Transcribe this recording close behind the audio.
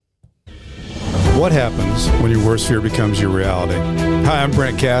What happens when your worst fear becomes your reality? Hi, I'm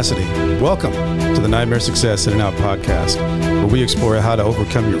Brent Cassidy. Welcome to the Nightmare Success In and Out podcast, where we explore how to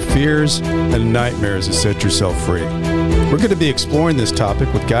overcome your fears and nightmares and set yourself free. We're going to be exploring this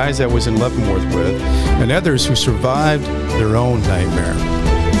topic with guys I was in Leavenworth with and others who survived their own nightmare.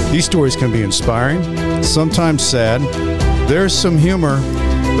 These stories can be inspiring, sometimes sad. There's some humor,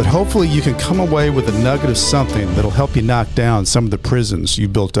 but hopefully you can come away with a nugget of something that'll help you knock down some of the prisons you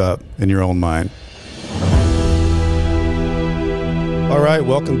built up in your own mind. All right,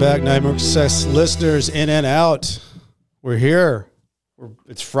 welcome back, Nightmare Success listeners, in and out. We're here.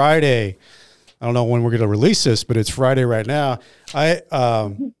 It's Friday. I don't know when we're going to release this, but it's Friday right now. I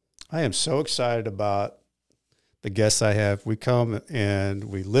am so excited about the guests I have. We come and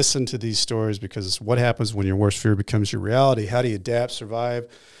we listen to these stories because it's what happens when your worst fear becomes your reality. How do you adapt, survive,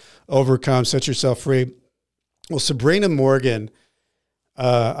 overcome, set yourself free? Well, Sabrena Morgan,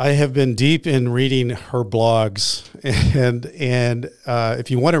 I have been deep in reading her blogs, and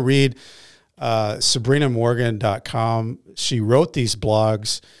if you want to read SabrenaMorgan.com, she wrote these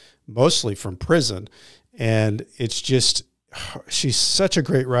blogs mostly from prison, and it's just, she's such a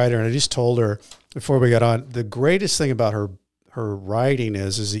great writer. And I just told her before we got on, the greatest thing about her writing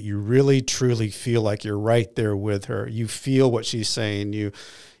is that you really truly feel like you're right there with her. You feel what she's saying.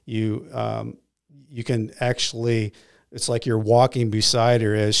 You can actually, it's like you're walking beside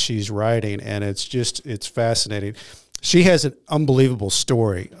her as she's writing, and it's fascinating. She has an unbelievable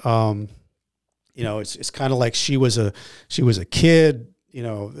story. It's kind of like she was a kid.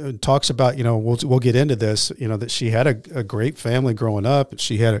 It talks about, we'll get into this, that she had a great family growing up.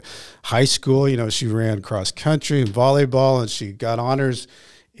 She had a high school, she ran cross country and volleyball, and she got honors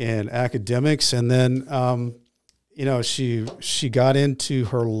in academics. And then, she got into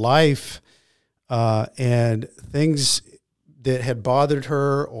her life, and things that had bothered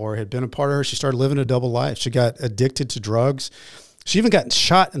her or had been a part of her, she started living a double life. She got addicted to drugs. She even got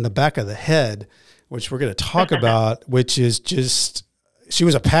shot in the back of the head, which we're going to talk about, which is just, she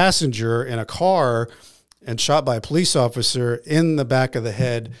was a passenger in a car and shot by a police officer in the back of the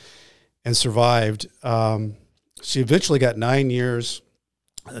head and survived. She eventually got 9 years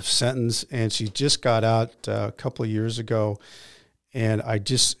of sentence, and she just got out a couple of years ago. And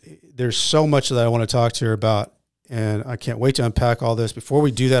there's so much that I want to talk to her about, and I can't wait to unpack all this. Before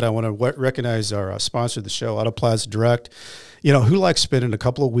we do that, I want to recognize our sponsor of the show, Auto Plaza Direct. Who likes spending a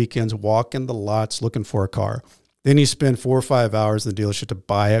couple of weekends walking the lots looking for a car? Then you spend 4 or 5 hours in the dealership to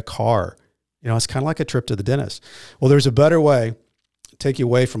buy a car. It's kind of like a trip to the dentist. Well, there's a better way to take you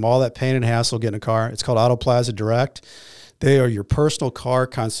away from all that pain and hassle getting a car. It's called Auto Plaza Direct. They are your personal car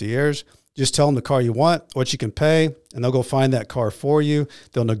concierge. Just tell them the car you want, what you can pay, and they'll go find that car for you.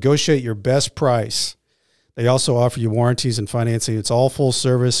 They'll negotiate your best price. They also offer you warranties and financing. It's all full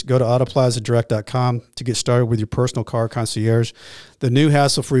service. Go to autoplazadirect.com to get started with your personal car concierge. The new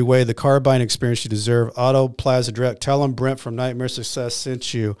hassle-free way, the car buying experience you deserve. Auto Plaza Direct. Tell them Brent from Nightmare Success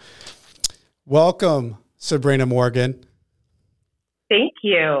sent you. Welcome, Sabrena Morgan. Thank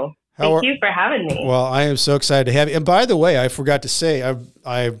you. Thank you for having me. Well, I am so excited to have you. And by the way, I forgot to say,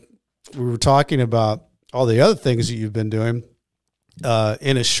 we were talking about all the other things that you've been doing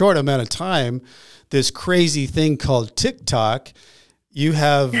in a short amount of time. This crazy thing called TikTok. You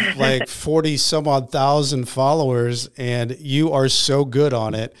have like 40 some odd thousand followers, and you are so good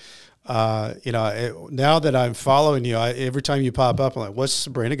on it. Now that I'm following you, every time you pop up, I'm like, what's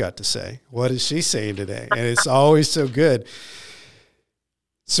Sabrena got to say? What is she saying today? And it's always so good.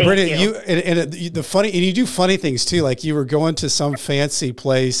 Sabrena, you do funny things too. Like you were going to some fancy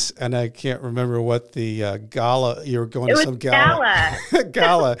place, and I can't remember what the gala. You were going to some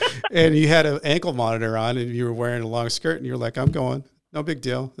gala, and you had an ankle monitor on, and you were wearing a long skirt, and you were like, "I'm going, no big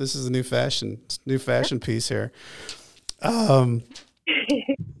deal. This is a new fashion piece here."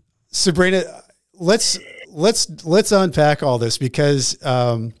 Sabrena, let's unpack all this because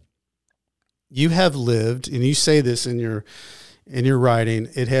you have lived, and you say this in your writing,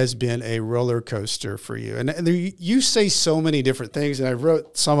 it has been a roller coaster for you. And you say so many different things, and I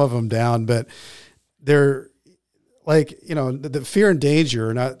wrote some of them down, but they're like, the fear and danger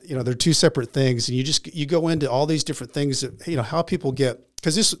are not, they're two separate things. And you go into all these different things that, how people get,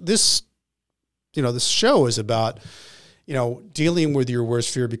 because this show is about, dealing with your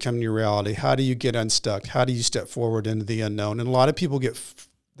worst fear becoming your reality. How do you get unstuck? How do you step forward into the unknown? And a lot of people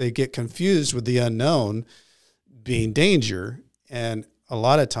get confused with the unknown being danger. And a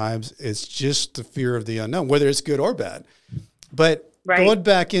lot of times it's just the fear of the unknown, whether it's good or bad. But going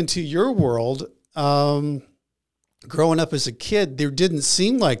back into your world, growing up as a kid, there didn't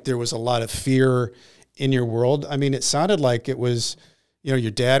seem like there was a lot of fear in your world. I mean, it sounded like it was,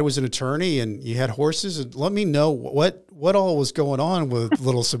 your dad was an attorney and you had horses. And let me know what all was going on with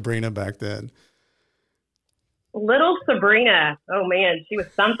little Sabrena back then. Little Sabrena. Oh man, she was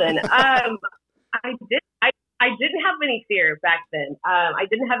something. I didn't have any fear back then. I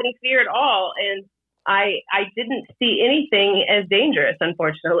didn't have any fear at all. And I didn't see anything as dangerous,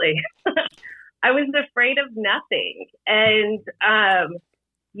 unfortunately. I was afraid of nothing. And,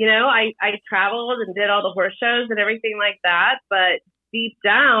 I traveled and did all the horse shows and everything like that. But deep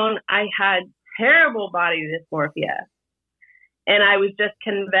down, I had terrible body dysmorphia. And I was just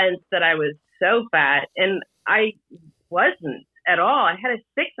convinced that I was so fat. And I wasn't at all. I had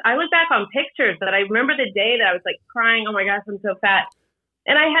I look back on pictures that I remember the day that I was like crying, oh my gosh, I'm so fat.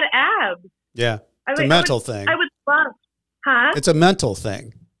 And I had abs. Yeah. It's a mental thing. I would love, huh? It's a mental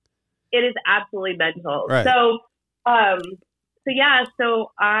thing. It is absolutely mental. Right. So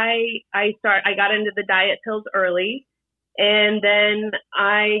I got into the diet pills early, and then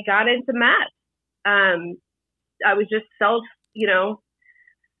I got into meth. I was just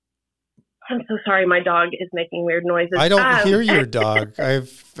I'm so sorry. My dog is making weird noises. I don't hear your dog. I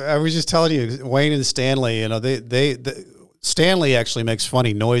was just telling you, Wayne and Stanley, Stanley actually makes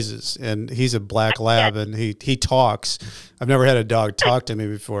funny noises, and he's a black lab, and he talks. I've never had a dog talk to me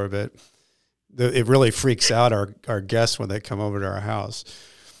before, but it really freaks out our guests when they come over to our house.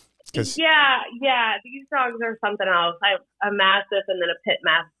 Yeah. These dogs are something else. I have a Mastiff and then a Pit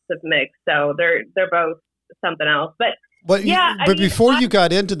Mastiff mix, so they're both something else. But before you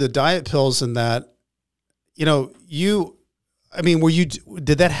got into the diet pills and that, did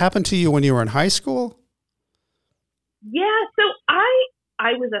that happen to you when you were in high school? Yeah, so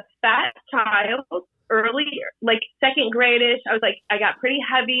I was a fat child earlier, like second grade-ish. I got pretty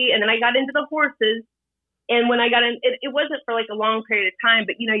heavy, and then I got into the horses. And when I got in, it wasn't for like a long period of time,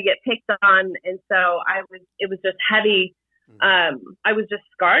 but you get picked on, and so it was just heavy. I was just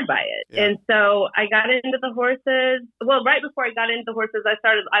scarred by it. Yeah. And so I got into the horses. Well, right before I got into the horses,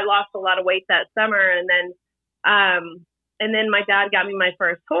 I lost a lot of weight that summer. And then my dad got me my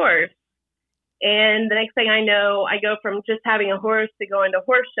first horse. And the next thing I know, I go from just having a horse to going to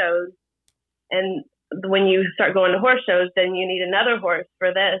horse shows. And when you start going to horse shows, then you need another horse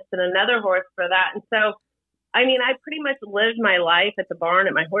for this and another horse for that. And so, I pretty much lived my life at the barn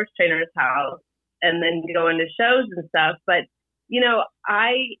at my horse trainer's house, and then going to shows and stuff. But,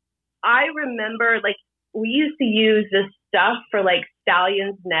 I remember we used to use this stuff for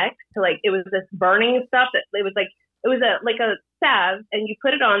stallions' necks it was this burning stuff that it was a salve, and you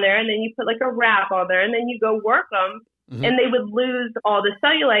put it on there, and then you put a wrap on there, and then you go work them, and they would lose all the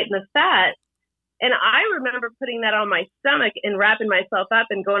cellulite and the fat. And I remember putting that on my stomach and wrapping myself up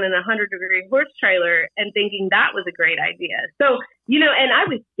and going in a 100-degree horse trailer and thinking that was a great idea. So, and I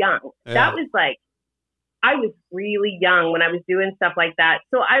was young. Yeah. That was I was really young when I was doing stuff like that.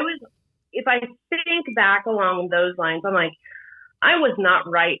 So if I think back along those lines, I'm like, I was not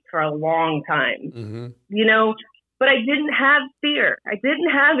right for a long time, but I didn't have fear. I didn't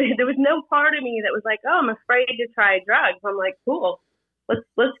have it. There was no part of me that was like, oh, I'm afraid to try drugs. I'm like, cool.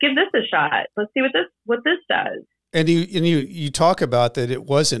 Let's give this a shot. Let's see what this does. And you talk about that it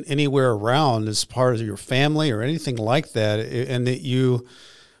wasn't anywhere around as part of your family or anything like that, and that you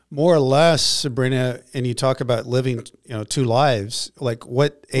more or less, Sabrena, and you talk about living, two lives. Like,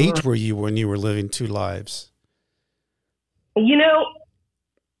 what age were you when you were living two lives? I've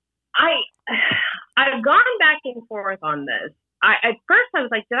gone back and forth on this. At first I was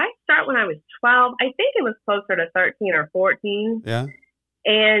like, did I start when I was 12? I think it was closer to 13 or 14. Yeah.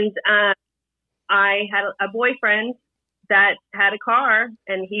 And I had a boyfriend that had a car,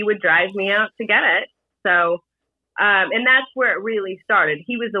 and he would drive me out to get it. So, and that's where it really started.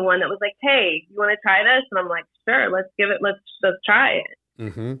 He was the one that was like, hey, you want to try this? And I'm like, sure, let's try it.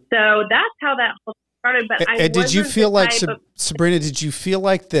 Mm-hmm. So that's how that whole started. But did you feel like, Sabrena, did you feel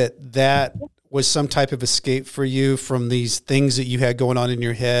like that was some type of escape for you from these things that you had going on in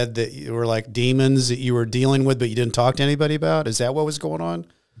your head that you were like demons that you were dealing with, but you didn't talk to anybody about? Is that what was going on?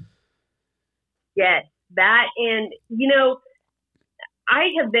 Yes, that. And, I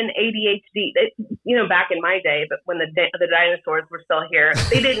have been ADHD, back in my day, but when the dinosaurs were still here,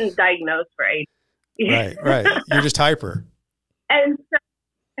 they didn't diagnose for ADHD. Right. You're just hyper. And so,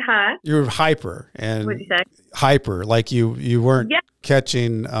 huh? You were hyper and what'd you say? Hyper, like you weren't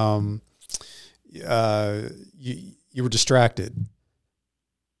catching, you were distracted.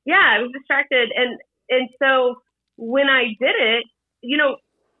 Yeah, I was distracted. And so when I did it,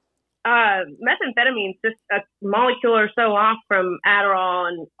 methamphetamine's just a molecule or so off from Adderall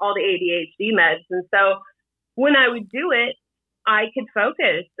and all the ADHD meds. And so when I would do it, I could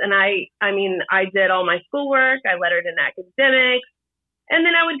focus. And I did all my schoolwork. I lettered in academics. And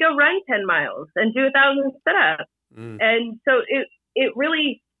then I would go run 10 miles and do 1,000 sit-ups. And so it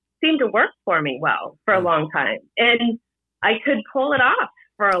really seemed to work for me well for a long time. And I could pull it off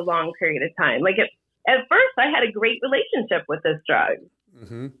for a long period of time. Like at first I had a great relationship with this drug.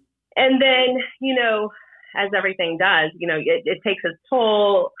 And then, you know, as everything does, you know, it takes its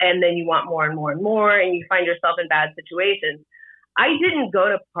toll, and then you want more and more and more, and you find yourself in bad situations. I didn't go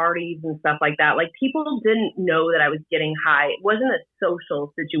to parties and stuff like that. Like, people didn't know that I was getting high. It wasn't a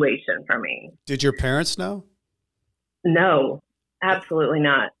social situation for me. Did your parents know? No, absolutely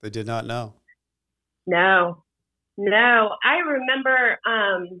not. They did not know. No. I remember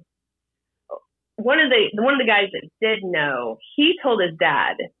one of the guys that did know, he told his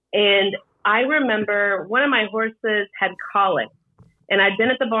dad. And I remember one of my horses had colic. And I'd been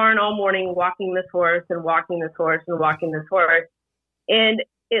at the barn all morning walking this horse and walking this horse and walking this horse. And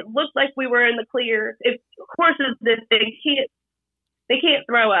it looked like we were in the clear. If horses this big, they can't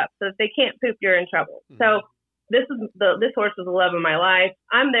throw up. So if they can't poop, you're in trouble. So this horse was the love of my life.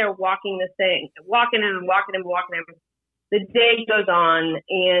 I'm there walking this thing, walking him. The day goes on,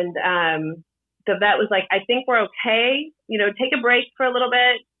 and the vet was like, I think we're okay. You know, take a break for a little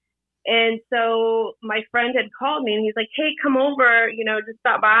bit. And so my friend had called me, and he's like, hey, come over, you know, just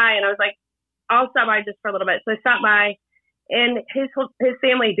stop by. And I was like, I'll stop by just for a little bit. So I stopped by, and his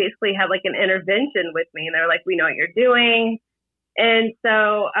family basically had like an intervention with me. And they're like, we know what you're doing. And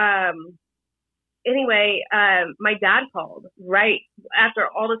so, anyway, my dad called right after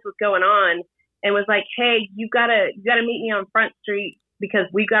all this was going on and was like, hey, you gotta meet me on Front Street, because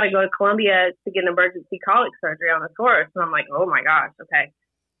we got to go to Columbia to get an emergency colic surgery on this horse. And I'm like, oh my gosh. Okay.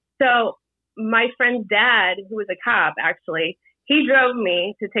 So my friend's dad, who was a cop, actually, he drove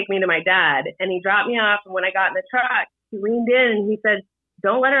me to take me to my dad, and he dropped me off. And when I got in the truck, he leaned in and he said,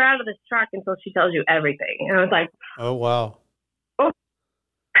 don't let her out of this truck until she tells you everything. And I was like, oh, wow. Oh.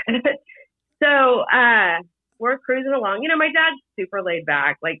 So, we're cruising along. You know, my dad's super laid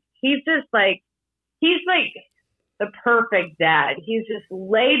back. Like, he's the perfect dad. He's just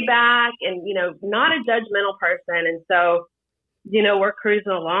laid back and, you know, not a judgmental person. And so, you know, we're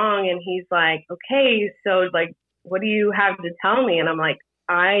cruising along, and he's like, okay, so like, what do you have to tell me? And I'm like,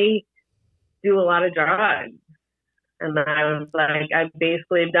 I do a lot of drugs. And I was like, I've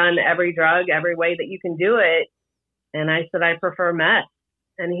basically done every drug, every way that you can do it. And I said, I prefer meth.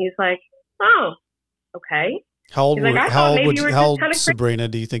 And he's like, oh, okay. How old, like, Sabrena,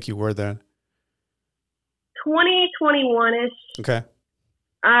 do you think you were then? 21-ish. Okay.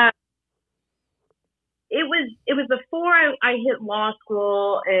 It was before I hit law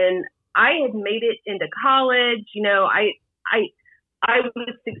school, and I had made it into college. You know, I was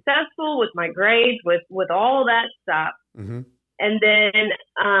successful with my grades, with all that stuff. And then,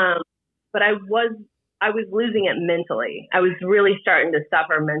 but I was losing it mentally. I was really starting to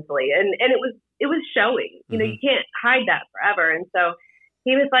suffer mentally, and it was showing. You know, you can't hide that forever. And so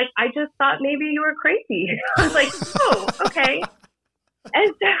he was like, I just thought maybe you were crazy. I was like, oh, okay.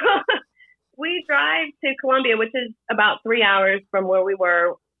 And so we drive to Columbia, which is about 3 hours from where we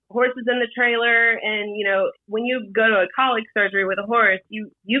were. Horses in the trailer. And, you know, when you go to a colic surgery with a horse,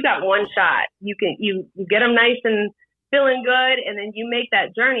 you got one shot. You get them nice and feeling good, and then you make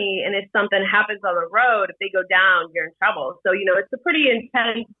that journey. And if something happens on the road, if they go down, you're in trouble. So, you know, it's a pretty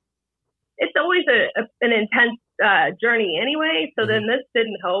intense, it's always an intense journey anyway. So then this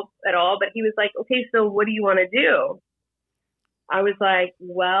didn't help at all. But he was like, okay, so what do you want to do? I was like,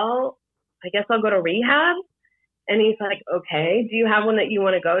 well, I guess I'll go to rehab. And he's like, okay, do you have one that you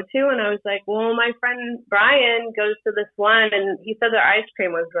want to go to? And I was like, well, my friend Brian goes to this one, and he said their ice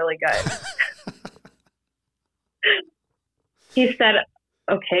cream was really good. He said,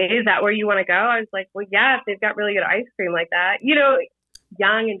 okay, is that where you want to go? I was like, well, yeah, if they've got really good ice cream like that. You know,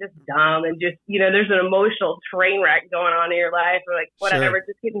 young and just dumb, and just, you know, there's an emotional train wreck going on in your life. Or like, whatever, sure.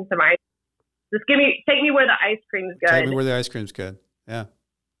 Just give me some ice. Just take me where the ice cream's good. Take me where the ice cream's good. Yeah.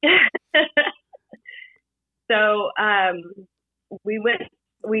 So we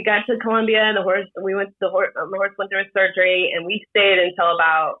got to Columbia, and the horse went through a surgery, and we stayed until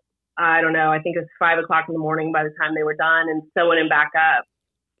about, I don't know, I think it was 5 o'clock in the morning by the time they were done, and sewing him back up.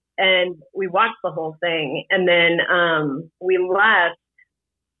 And we watched the whole thing. And then we left,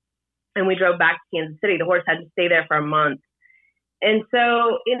 and we drove back to Kansas City. The horse had to stay there for a month. And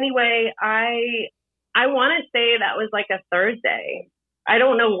so anyway, I want to say that was like a Thursday. I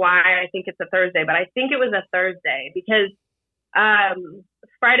don't know why I think it's a Thursday, but I think it was a Thursday, because it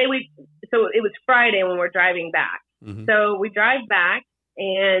was Friday when we're driving back. So we drive back,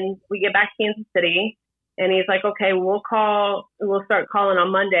 and we get back to Kansas City, and he's like, okay, we'll start calling on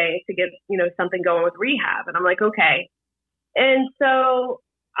Monday to get, you know, something going with rehab. And I'm like, okay. And so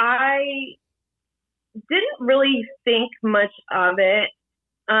I didn't really think much of it.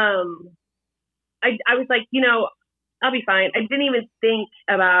 I was like, I'll be fine. I didn't even think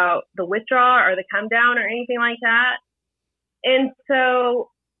about the withdrawal or the come down or anything like that. And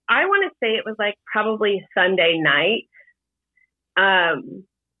so I want to say it was like probably Sunday night.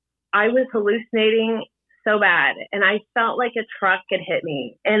 I was hallucinating so bad, and I felt like a truck had hit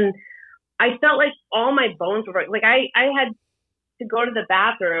me, and I felt like all my bones were broken. Like I had to go to the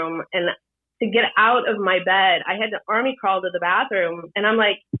bathroom, and to get out of my bed, I had to army crawl to the bathroom, and I'm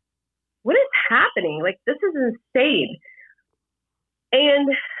like, what is happening? Like, this is insane. And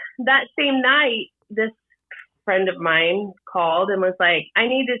that same night, this friend of mine called and was like, I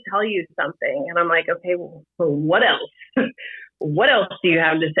need to tell you something. And I'm like, okay, well, what else? What else do you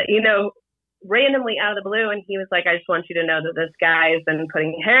have to say? Randomly out of the blue. And he was like, I just want you to know that this guy has been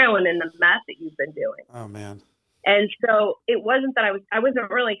putting heroin in the meth that you've been doing. Oh, man. And so it wasn't that I wasn't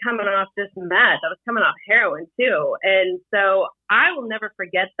really coming off just meth. I was coming off heroin too. And so I will never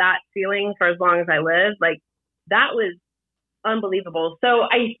forget that feeling for as long as I live. Like, that was unbelievable. So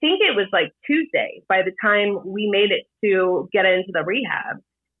I think it was like Tuesday by the time we made it to get into the rehab.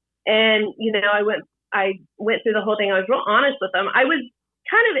 And, I went through the whole thing. I was real honest with them. I was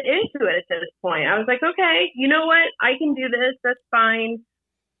kind of into it at this point. I was like, okay, you know what? I can do this. That's fine.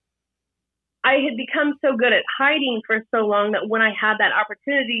 I had become so good at hiding for so long that when I had that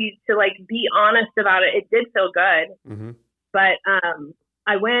opportunity to like be honest about it, it did feel good. Mm-hmm. But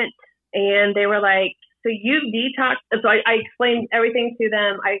I went and they were like, so you detoxed. So I explained everything to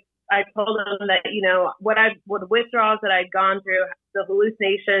them. I told them that, what the withdrawals that I'd gone through, the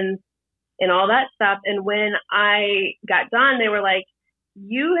hallucinations and all that stuff. And when I got done, they were like,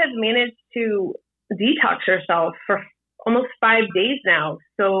 you have managed to detox yourself for almost 5 days now.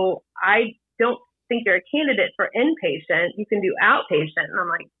 So I don't think you're a candidate for inpatient. You can do outpatient. And I'm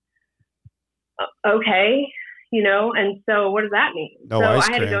like, okay, and so what does that mean? No ice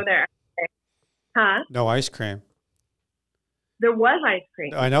cream. I had to go there. Huh? No ice cream. There was ice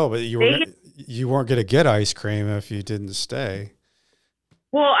cream. I know, but you weren't going to get ice cream if you didn't stay.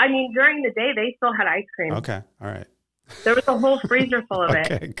 Well, I mean, during the day, they still had ice cream. Okay. All right. There was a whole freezer full of it.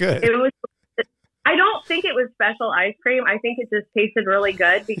 Okay, good. I don't think it was special ice cream. I think it just tasted really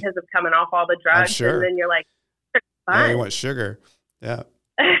good because of coming off all the drugs. I'm sure. And then you're like, fun. Yeah, you want sugar. Yeah.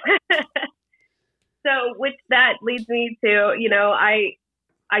 So, which that leads me to,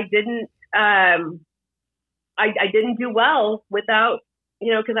 I didn't do well without,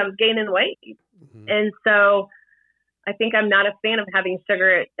 because I was gaining weight. Mm-hmm. And so I think I'm not a fan of having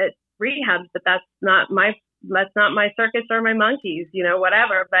sugar at rehabs, but that's not my circus or my monkeys,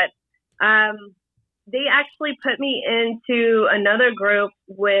 whatever. But they actually put me into another group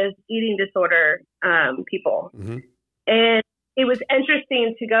with eating disorder people. Mm-hmm. And it was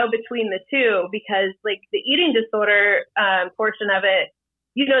interesting to go between the two because like the eating disorder portion of it,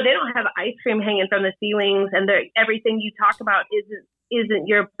 they don't have ice cream hanging from the ceilings and everything you talk about isn't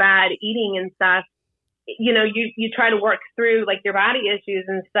your bad eating and stuff. You try to work through like your body issues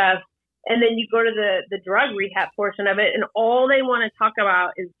and stuff. And then you go to the drug rehab portion of it and all they want to talk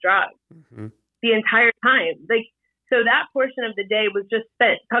about is drugs mm-hmm. the entire time. Like, so that portion of the day was just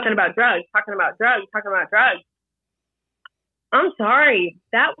spent talking about drugs. I'm sorry,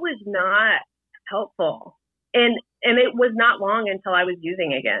 that was not helpful. And it was not long until I was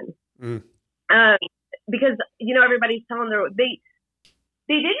using again. Mm. Because, everybody's telling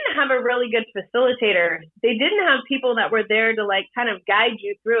they didn't have a really good facilitator. They didn't have people that were there to like kind of guide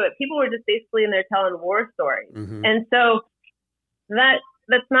you through it. People were just basically in there telling war stories. Mm-hmm. And so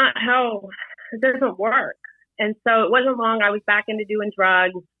that's not how it doesn't work. And so it wasn't long. I was back into doing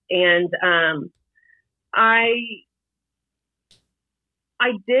drugs and I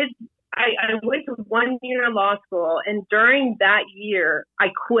went to 1 year of law school, and during that year, I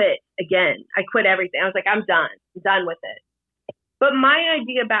quit again. I quit everything. I was like, I'm done with it. But my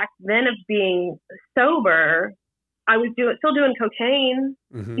idea back then of being sober, I was still doing cocaine.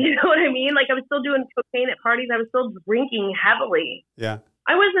 Mm-hmm. You know what I mean? Like I was still doing cocaine at parties. I was still drinking heavily. Yeah.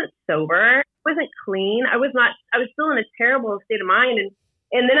 I wasn't sober. I wasn't clean. I was still in a terrible state of mind.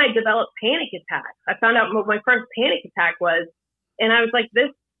 And then I developed panic attacks. I found out what my first panic attack was. And I was like,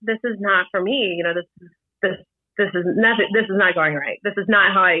 this is not for me. This is nothing. This is not going right. This is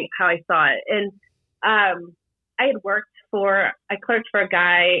not how I saw it. And I had I clerked for a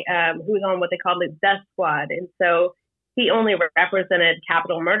guy who was on what they called the death squad. And so he only represented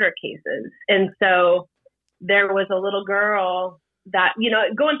capital murder cases. And so there was a little girl that,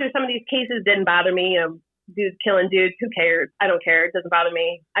 going through some of these cases didn't bother me. Dudes killing dudes, who cares? I don't care. It doesn't bother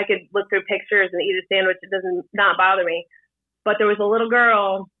me. I could look through pictures and eat a sandwich. It doesn't not bother me. But there was a little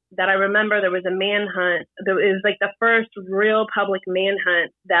girl that I remember. There was a manhunt. It was like the first real public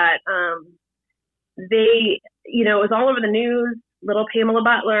manhunt that they, it was all over the news. Little Pamela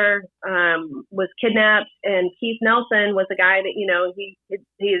Butler was kidnapped, and Keith Nelson was the guy that,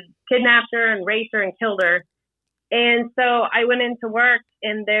 he kidnapped her and raped her and killed her. And so I went into work,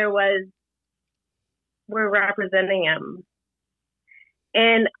 and we're representing him.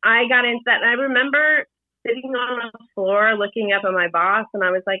 And I got into that, and I remember sitting on the floor looking up at my boss, and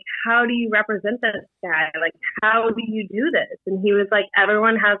I was like, how do you represent this guy? Like, how do you do this? And he was like,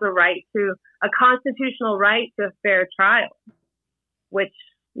 everyone has a constitutional right to a fair trial, which,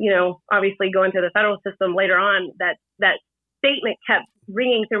 obviously going to the federal system later on, that statement kept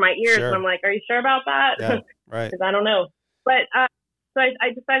ringing through my ears. Sure. And I'm like, are you sure about that? Yeah, right. Because I don't know. But so I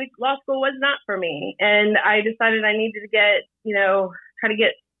decided law school was not for me. And I decided I needed to get, try to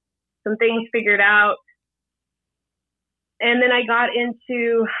get some things figured out. And then I got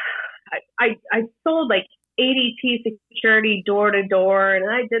into, I sold like ADT security door to door. And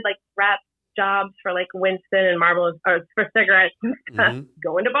I did like rap jobs for like Winston and Marlboro, or for cigarettes and stuff,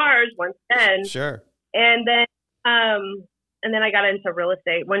 going to bars, 110. Sure. And then I got into real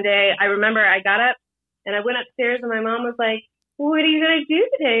estate. One day I remember I got up and I went upstairs, and my mom was like, what are you going to do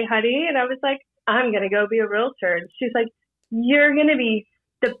today, honey? And I was like, I'm going to go be a realtor. And she's like, you're going to be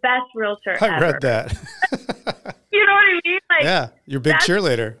the best realtor ever. I read that. You know what I mean? Like, yeah, you're a big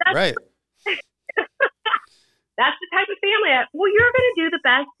cheerleader. Right. That's the type of family. Well, you're going to do the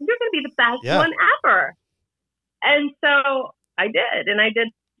best. You're going to be the best one ever. And so I did, and I did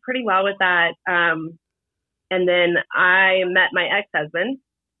pretty well with that. And then I met my ex-husband,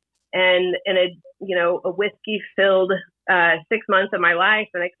 and in a whiskey-filled 6 months of my life,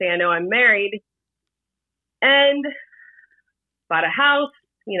 the next thing I know, I'm married and bought a house,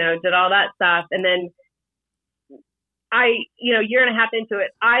 did all that stuff. And then year and a half into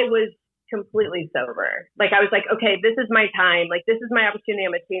it, I was completely sober. Like, I was like, okay, this is my time. Like, this is my opportunity.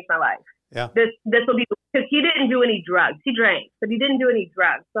 I'm going to change my life. Yeah. This will be, because he didn't do any drugs. He drank, but he didn't do any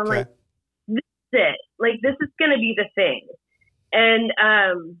drugs. So I'm like, this is it. Like, this is going to be the thing. And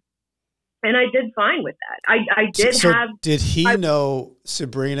I did fine with that. Did he know,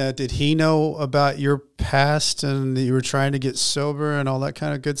 Sabrena, did he know about your past and that you were trying to get sober and all that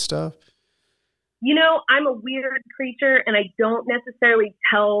kind of good stuff? I'm a weird creature, and I don't necessarily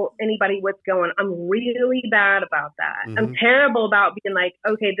tell anybody what's going on. I'm really bad about that. Mm-hmm. I'm terrible about being like,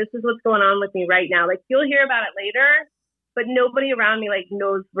 okay, this is what's going on with me right now. Like, you'll hear about it later, but nobody around me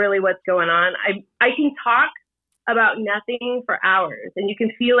knows really what's going on. I can talk about nothing for hours, and you can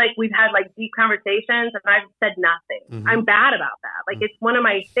feel like we've had deep conversations and I've said nothing. Mm-hmm. I'm bad about that. It's one of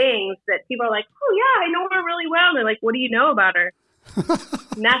my things that people are like, oh yeah, I know her really well. And they're like, what do you know about her?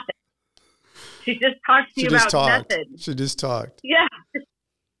 Nothing. She just talked to you about nothing. She just talked. Yeah. Just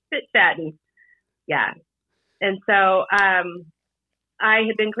chit-chatting. Yeah. And so I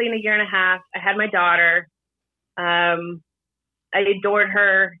had been clean a year and a half. I had my daughter. I adored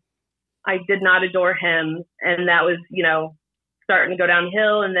her. I did not adore him. And that was, starting to go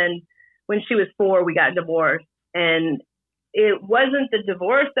downhill. And then when she was 4, we got divorced. And it wasn't the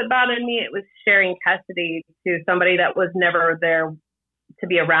divorce that bothered me. It was sharing custody to somebody that was never there to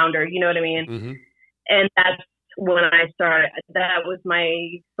be around her. You know what I mean? Mm-hmm. And that's when I started. That was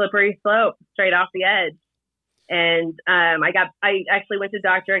my slippery slope, straight off the edge. And I actually went to the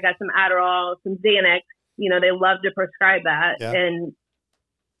doctor. I got some Adderall, some Xanax. They love to prescribe that. Yeah. And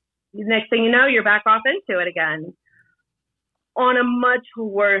the next thing you know, you're back off into it again on a much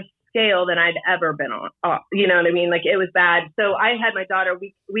worse scale than I'd ever been on. You know what I mean? It was bad. So I had my daughter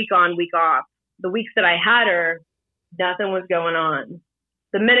week on, week off. The weeks that I had her, nothing was going on.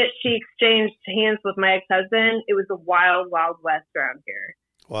 The minute she exchanged hands with my ex-husband, it was the wild, wild west around here.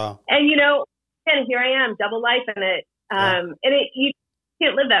 Wow. And, and here I am, double life in it. And you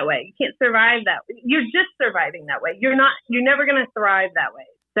can't live that way. You can't survive that way. You're just surviving that way. You're never going to thrive that way.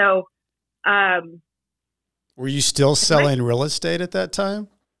 So, were you still selling real estate at that time?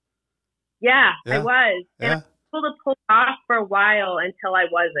 Yeah, I was. And I was able to pull off for a while until I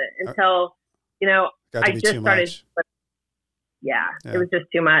wasn't, until, I just started. Yeah, it was just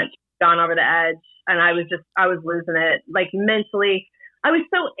too much. Gone over the edge. And I was losing it. Mentally, I was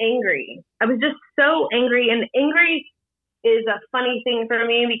so angry. I was just so angry. And angry is a funny thing for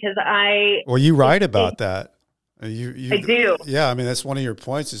me because well, you write about that. I do. Yeah. I mean, that's one of your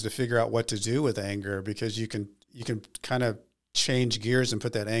points is to figure out what to do with anger, because you can kind of change gears and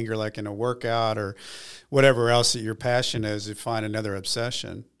put that anger in a workout or whatever else that your passion is, to find another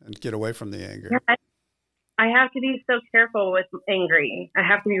obsession and get away from the anger. Yeah, I have to be so careful with angry. I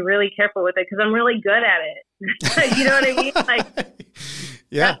have to be really careful with it because I'm really good at it. You know what I mean? Like,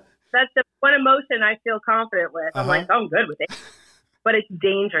 yeah, that's the one emotion I feel confident with. I'm like, oh, I'm good with it, but it's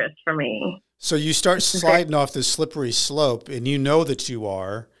dangerous for me. So you start sliding off this slippery slope, and you know that you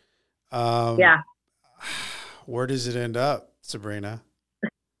are. Yeah. Where does it end up, Sabrena?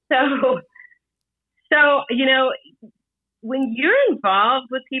 So, you know, when you're involved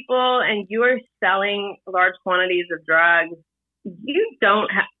with people and you are selling large quantities of drugs, you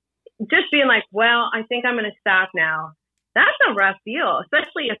don't have just being like, well, I think I'm going to stop now. That's a rough deal,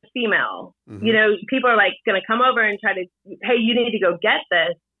 especially a female. Mm-hmm. You know, people are like going to come over and try to, hey, you need to go get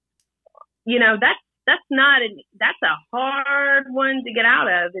this. You know, that's a hard one to get out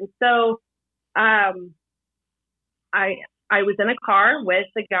of. And so, I was in a car with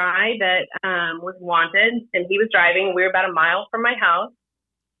a guy that was wanted, and he was driving. We were about a mile from my house,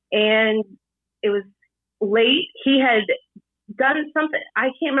 and it was late. He had done something.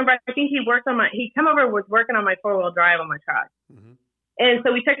 I can't remember. I think he come over, was working on my 4-wheel drive on my truck. Mm-hmm. And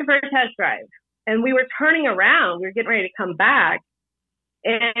so we took it for a test drive, and we were turning around. We were getting ready to come back.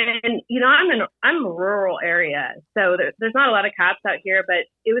 And, you know, I'm in a rural area, so there's not a lot of cops out here, but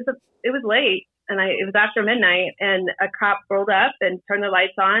it was late. And it was after midnight, and a cop rolled up and turned the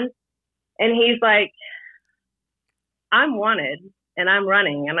lights on, and he's like, "I'm wanted, and I'm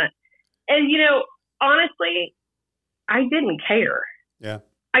running." And you know, honestly, I didn't care. Yeah,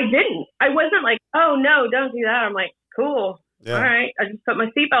 I didn't. I wasn't like, "Oh no, don't do that." I'm like, "Cool, yeah. All right." I just put my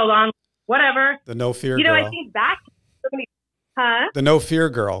seatbelt on, whatever. The no fear. You know, girl. I think back. Huh? The no fear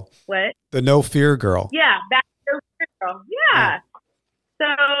girl. What? The no fear girl. Yeah, back to the no fear girl. Yeah.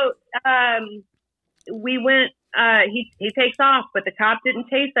 So, we went, he takes off, but the cop didn't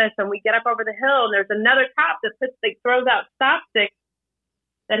chase us, and we get up over the hill, and there's another cop that throws out stop sticks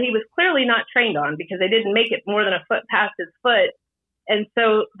that he was clearly not trained on because they didn't make it more than a foot past his foot. And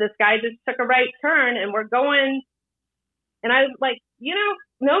so this guy just took a right turn, and we're going, and I was like, you know,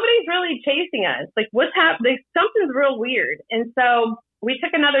 nobody's really chasing us. Like, what's happening? Something's real weird. And so we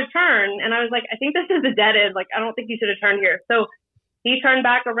took another turn, and I was like, I think this is a dead end. Like, I don't think you should have turned here. So he turned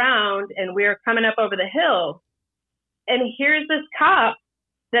back around, and we were coming up over the hill. And here's this cop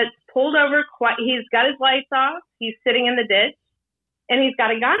that's pulled over. He's got his lights off. He's sitting in the ditch, and he's got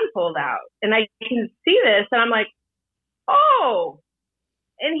a gun pulled out. And I can see this, and I'm like, oh.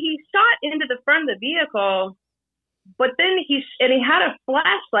 And he shot into the front of the vehicle, but then he had a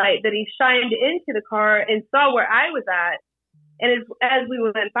flashlight that he shined into the car and saw where I was at. And as we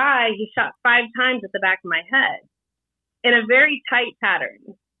went by, he shot 5 times at the back of my head in a very tight pattern.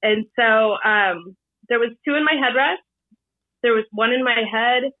 And so there was 2 in my headrest, there was 1 in my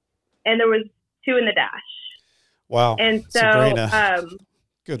head, and there was 2 in the dash. Wow. And so, Sabrena.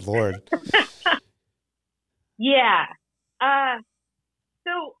 Good Lord. Yeah.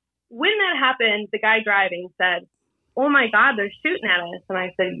 So when that happened, the guy driving said, "Oh my God, they're shooting at us." And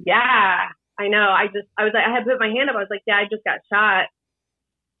I said, "Yeah, I know. I was like, I had put my hand up. I was like, yeah, I just got shot."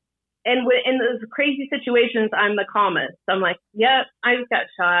 And in those crazy situations, I'm the calmest. I'm like, yep, I just got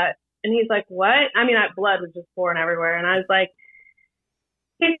shot. And he's like, what? I mean, that blood was just pouring everywhere. And I was like,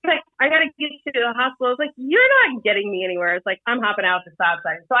 he's like, I got to get you to the hospital. I was like, you're not getting me anywhere. It's like, I'm hopping out the stop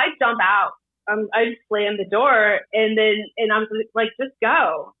sign. So I jump out. I just slammed the door, and I was like, just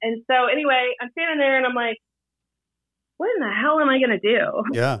go. And so anyway, I'm standing there, and I'm like, what in the hell am I going to do?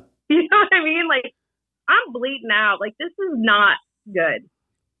 Yeah. You know what I mean? Like, I'm bleeding out. Like, this is not good.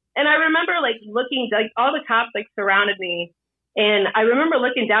 And I remember like looking, like all the cops like surrounded me, and I remember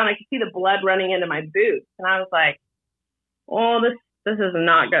looking down. I could see the blood running into my boots, and I was like, "Oh, this is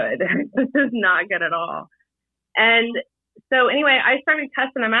not good. This is not good at all." And so anyway, I started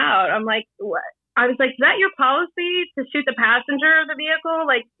cussing him out. I'm like, "What?" I was like, "Is that your policy to shoot the passenger of the vehicle?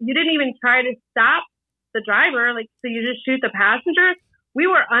 Like, you didn't even try to stop the driver. Like, so you just shoot the passenger?" We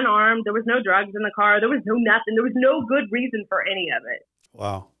were unarmed. There was no drugs in the car. There was no nothing. There was no good reason for any of it.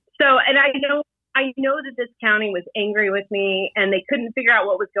 Wow. So, and I know that this county was angry with me, and they couldn't figure out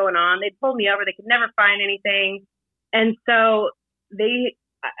what was going on. They pulled me over. They could never find anything. And so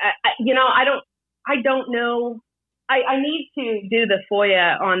I don't know. I need to do the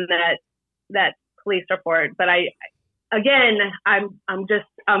FOIA on that police report, but I'm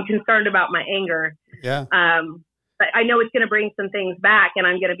concerned about my anger. Yeah. But I know it's going to bring some things back, and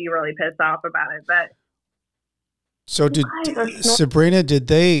I'm going to be really pissed off about it. But so Sabrena, did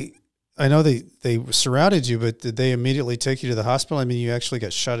they, I know they surrounded you, but did they immediately take you to the hospital? I mean, you actually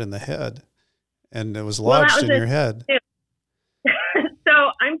got shot in the head, and it was lodged in your head. So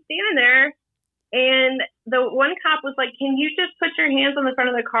I'm standing there, and the one cop was like, "Can you just put your hands on the front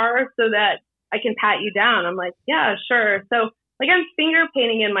of the car so that I can pat you down. I'm like, yeah, sure. So like I'm finger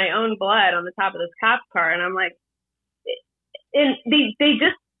painting in my own blood on the top of this cop car. And I'm like, and they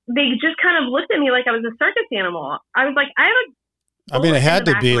just kind of looked at me like I was a circus animal. I was like, I mean, it had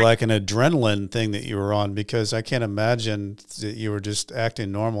to be like an adrenaline thing that you were on, because I can't imagine that you were just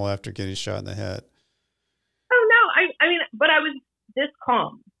acting normal after getting shot in the head. Oh no, I mean, but I was this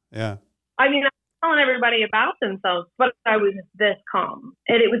calm. Yeah. I mean, I was telling everybody about themselves, but I was this calm,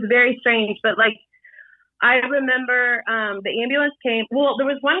 and it was very strange. But like, I remember the ambulance came. Well, there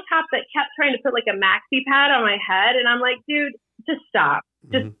was one cop that kept trying to put like a maxi pad on my head, and I'm like, dude, just stop,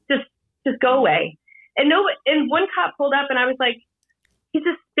 just go away. And one cop pulled up, and I was like, he's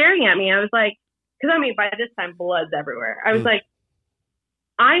just staring at me. I was like, because I mean, by this time, blood's everywhere. I was like,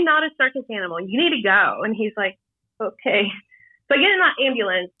 I'm not a circus animal. You need to go. And he's like, okay. So I get in that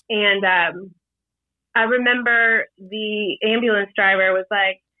ambulance, and I remember the ambulance driver was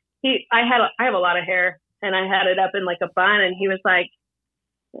like, I have a lot of hair, and I had it up in like a bun, and he was like,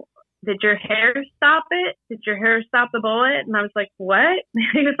 did your hair stop it? Did your hair stop the bullet? And I was like, what?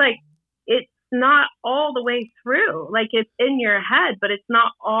 He was like, it's not all the way through. Like, it's in your head, but it's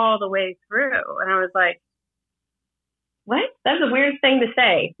not all the way through. And I was like, what? That's a weird thing to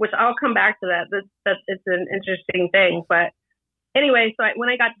say, which I'll come back to that. That's it's an interesting thing. But anyway, so when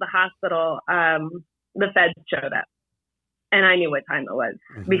I got to the hospital, the feds showed up, and I knew what time it was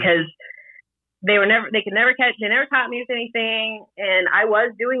because they never caught me with anything, and I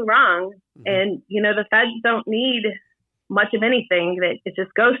was doing wrong. And, you know, the feds don't need much of anything. It's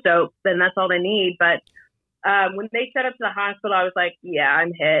just go soap, then that's all they need. But when they showed up to the hospital, I was like, yeah,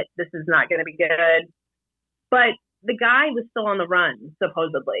 I'm hit. This is not going to be good. But the guy was still on the run,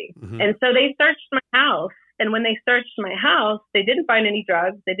 supposedly. And so they searched my house. And when they searched my house, they didn't find any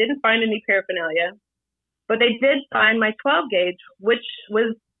drugs. They didn't find any paraphernalia. But they did find my 12 gauge, which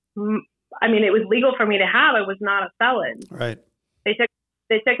was, I mean, it was legal for me to have. I was not a felon. Right. They took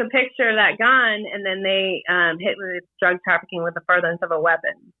a picture of that gun, and then they hit me with drug trafficking with the furtherance of a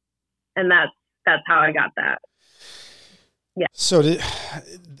weapon. And that's how I got that. Yeah. So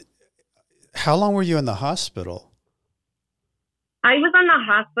how long were you in the hospital? I was in the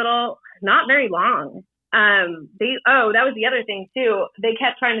hospital not very long. That was the other thing too. They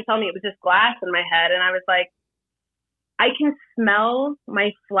kept trying to tell me it was just glass in my head, and I was like, I can smell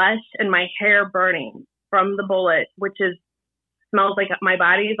my flesh and my hair burning from the bullet, which smells like my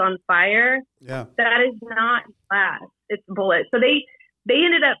body's on fire. Yeah. That is not glass. It's a bullet. So they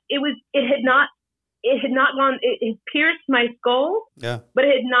ended up, it had not gone, it pierced my skull. Yeah. But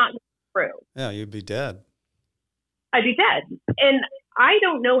it had not gone through. Yeah. You'd be dead. I'd be dead. And I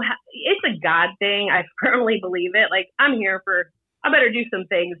don't know how, it's a God thing. I firmly believe it. Like, I better do some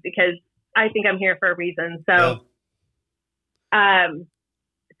things because I think I'm here for a reason. So,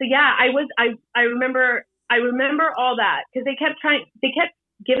 yeah, I remember all that because they kept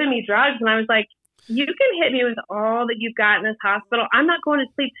giving me drugs, and I was like, you can hit me with all that you've got in this hospital. I'm not going to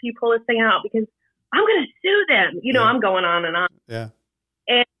sleep till you pull this thing out because I'm going to sue them. You know, I'm going on and on. Yeah.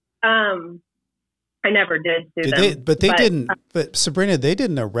 And, I never did sue them. But Sabrena, they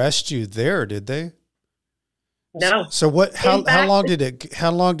didn't arrest you there, did they? No. So how long did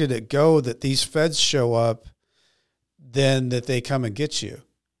it go that these feds show up, then that they come and get you?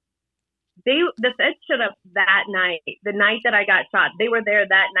 The feds showed up that night, the night that I got shot. They were there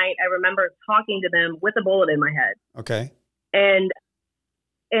that night. I remember talking to them with a bullet in my head. Okay. And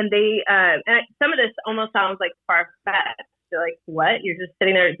they, some of this almost sounds like far-fetched. They're like, what? You're just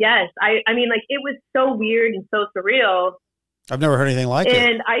sitting there? Yes. I mean, like, it was so weird and so surreal. I've never heard anything like it.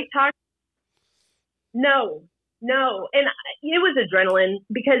 And I talked, no. And it was adrenaline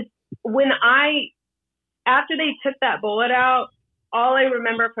because after they took that bullet out, all I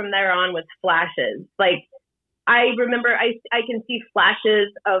remember from there on was flashes. Like, I remember I can see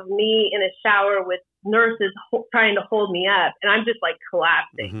flashes of me in a shower with nurses trying to hold me up, and I'm just like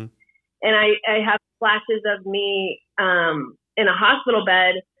collapsing. And I have flashes of me in a hospital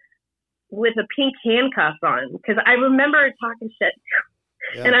bed with a pink handcuff on because I remember talking shit.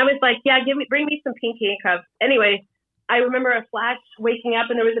 Yeah. And I was like, yeah, bring me some pink handcuffs. Anyway, I remember a flash waking up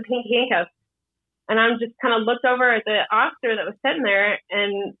and there was a pink handcuff. And I just kind of looked over at the officer that was sitting there,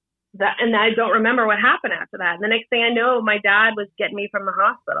 and I don't remember what happened after that. And the next thing I know, my dad was getting me from the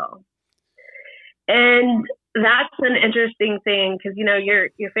hospital. And that's an interesting thing because, you know, your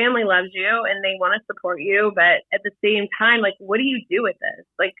family loves you and they want to support you. But at the same time, like, what do you do with this?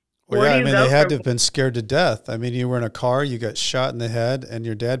 Like, they had to have been scared to death. I mean, you were in a car, you got shot in the head, and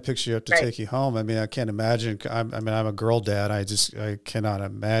your dad picks you up to take you home. I mean, I can't imagine. I'm a girl dad. I cannot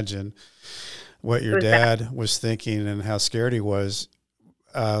imagine what your dad was thinking and how scared he was.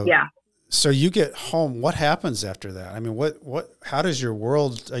 Yeah. So you get home. What happens after that? I mean, how does your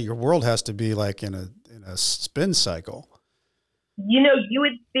world has to be like in a spin cycle. You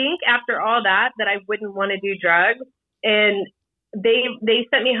would think after all that I wouldn't want to do drugs. And they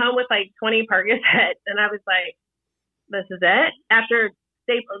sent me home with like 20 Percocet, and I was like, this is it? After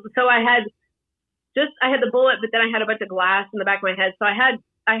staples. So I had the bullet, but then I had a bunch of glass in the back of my head. So I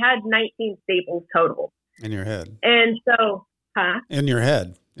had 19 staples total. In your head. And so, in your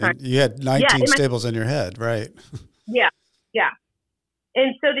head. You had 19 staples in your head, right? Yeah.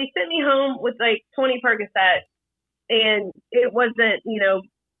 And so they sent me home with like 20 Percocet, and it wasn't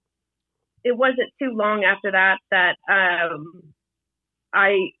too long after that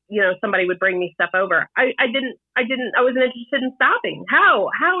somebody would bring me stuff over. I wasn't interested in stopping. How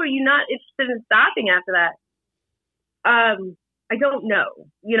are you not interested in stopping after that? I don't know.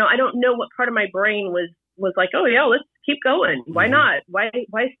 I don't know what part of my brain was like, oh yeah, let's keep going. Why not? Why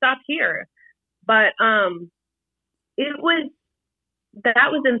stop here? But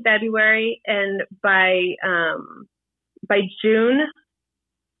that was in February, and by June,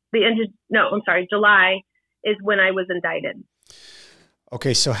 July is when I was indicted.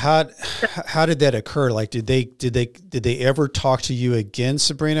 Okay, so how did that occur? Like, did they ever talk to you again,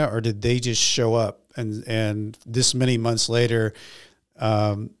 Sabrena, or did they just show up and this many months later,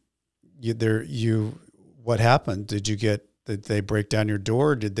 what happened? Did they break down your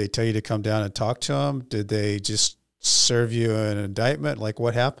door? Did they tell you to come down and talk to them? Did they just serve you an indictment? Like,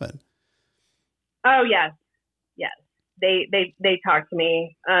 what happened? Oh, yes. They talked to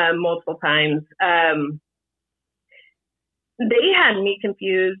me multiple times. They had me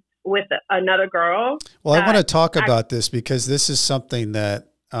confused with another girl. Well, I want to talk about this because this is something that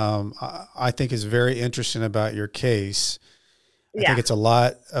I think is very interesting about your case. I think it's a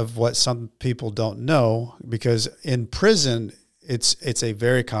lot of what some people don't know, because in prison, it's a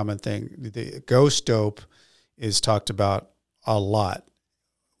very common thing. The ghost dope is talked about a lot.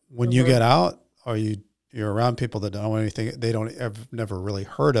 When you get out, or you're around people that don't know anything, have never really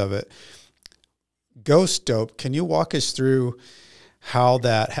heard of it. Ghost dope, can you walk us through how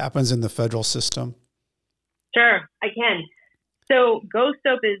that happens in the federal system? Sure, I can. So ghost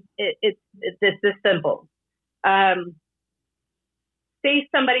dope it's this simple. Say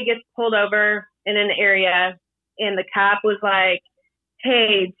somebody gets pulled over in an area and the cop was like,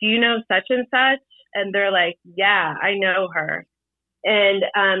 hey, do you know such and such? And they're like, yeah, I know her. And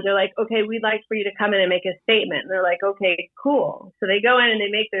they're like, okay, we'd like for you to come in and make a statement. And they're like, okay, cool. So they go in and they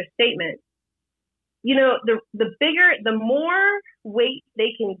make their statement. The more weight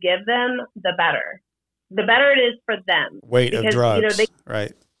they can give them, the better. The better it is for them. Weight of drugs,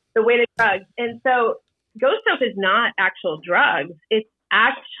 right? The weight of drugs. And so ghost dope is not actual drugs. It's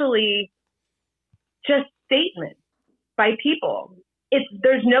actually just statements by people.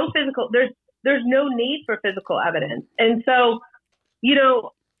 There's no need for physical evidence. And so,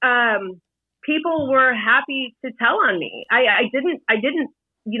 people were happy to tell on me. I didn't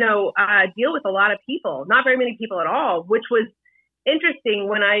deal with a lot of people, not very many people at all, which was interesting.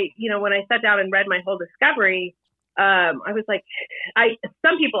 When I sat down and read my whole discovery, I was like,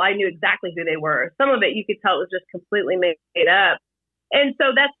 some people I knew exactly who they were. Some of it you could tell it was just completely made up. And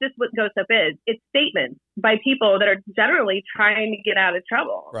so that's just what ghost dope is. It's statements by people that are generally trying to get out of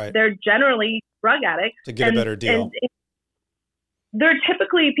trouble. Right. They're generally drug addicts to get a better deal. And they're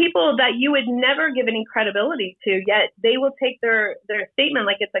typically people that you would never give any credibility to, yet they will take their statement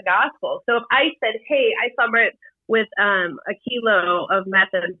like it's a gospel. So if I said, hey, I saw Brett with a kilo of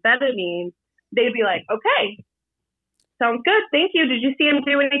methamphetamine, they'd be like, okay, sounds good. Thank you. Did you see him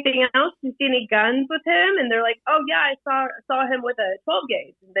do anything else? Did you see any guns with him? And they're like, oh yeah, I saw him with a 12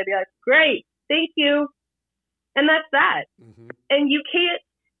 gauge. And they'd be like, great, thank you. And that's that. Mm-hmm. And you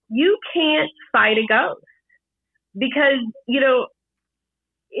can't fight a ghost, because,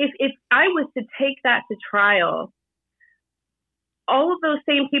 if I was to take that to trial, all of those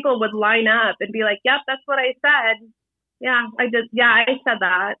same people would line up and be like, yep, that's what I said. Yeah, I did. Yeah, I said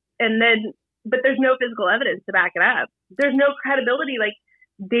that. And then, but there's no physical evidence to back it up. There's no credibility. Like,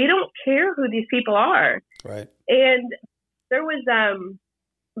 they don't care who these people are. Right. And there was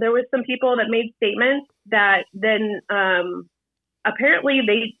some people that made statements that then, apparently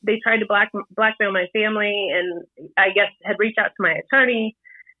they tried to blackmail my family, and I guess had reached out to my attorney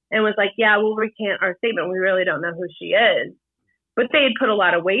and was like, yeah, we'll recant our statement. We really don't know who she is. But they had put a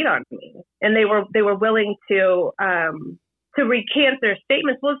lot of weight on me, and they were willing to recant their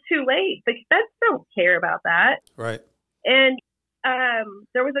statements. Well, it's too late. The feds don't care about that. Right. And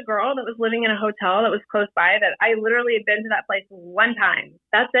there was a girl that was living in a hotel that was close by that I literally had been to that place one time.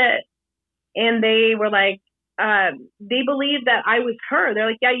 That's it. And they were like, they believed that I was her. They're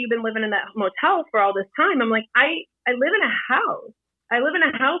like, yeah, you've been living in that motel for all this time. I'm like, I live in a house. I live in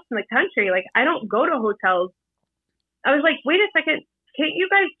a house in the country. Like, I don't go to hotels. I was like, wait a second. Can't you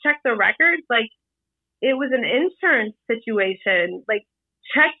guys check the records? Like, it was an insurance situation. Like,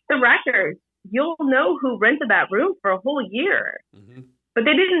 check the records. You'll know who rented that room for a whole year. Mm-hmm. But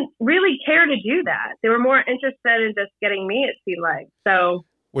they didn't really care to do that. They were more interested in just getting me, it seemed like. So,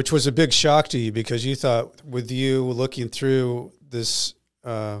 which was a big shock to you because you thought with you looking through this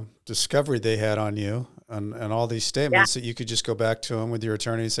discovery they had on you and all these statements that you could just go back to them with your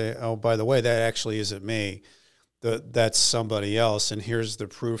attorney and say, oh, by the way, that actually isn't me. That's somebody else. And here's the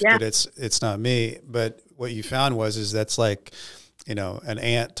proof that it's not me. But what you found is that's like, you know, an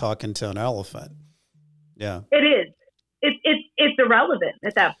ant talking to an elephant. Yeah. It is. It's irrelevant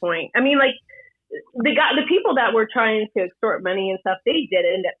at that point. I mean, like the people that were trying to extort money and stuff, they did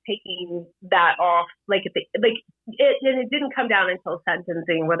end up taking that off. And it didn't come down until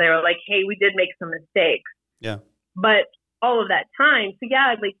sentencing where they were like, hey, we did make some mistakes. Yeah. But all of that time. So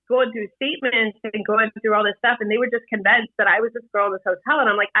yeah, like going through statements and going through all this stuff. And they were just convinced that I was this girl in this hotel. And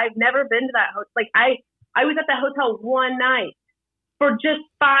I'm like, I've never been to that hotel. Like I was at that hotel one night for just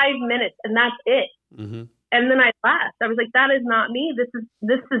 5 minutes and that's it. Mm-hmm. And then I left. I was like, that is not me. This is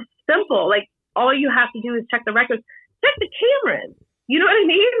simple. Like all you have to do is check the records, check the cameras. You know what I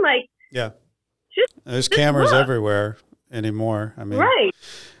mean? Like, yeah, there's cameras everywhere anymore. I mean, right.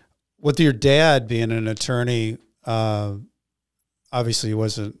 With your dad being an attorney, obviously he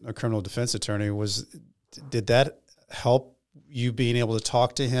wasn't a criminal defense attorney. Did that help you being able to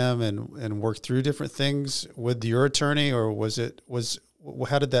talk to him and work through different things with your attorney, or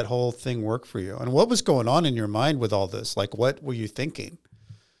how did that whole thing work for you? And what was going on in your mind with all this? Like, what were you thinking?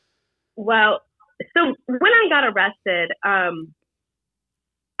 Well, so when I got arrested, I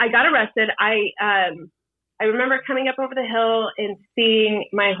remember coming up over the hill and seeing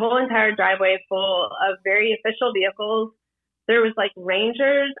my whole entire driveway full of very official vehicles. There was like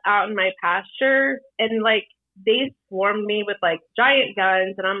rangers out in my pasture and like they swarmed me with like giant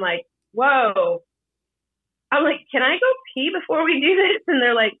guns. And I'm like, whoa. I'm like, can I go pee before we do this? And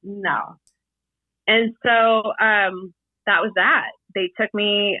they're like, no. And so that was that. They took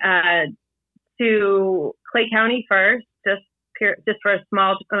me to Clay County first, just for a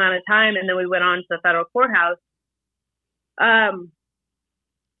small amount of time, and then we went on to the federal courthouse. And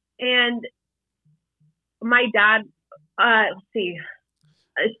my dad, let's see,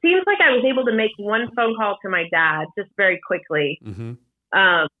 it seems like I was able to make one phone call to my dad just very quickly. Mm-hmm.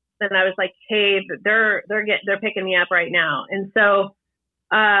 And I was like, hey, they're picking me up right now. And so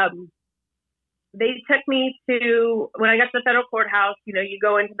they took me to, when I got to the federal courthouse, you know, you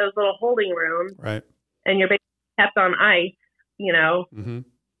go into those little holding rooms, right? And you're basically kept on ice, you know. Mm-hmm.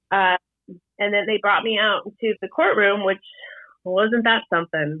 And then they brought me out to the courtroom, which wasn't that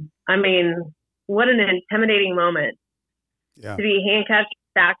something. I mean, what an intimidating moment. Yeah. To be handcuffed,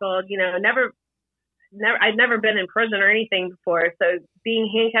 shackled, you know, I'd never been in prison or anything before. So being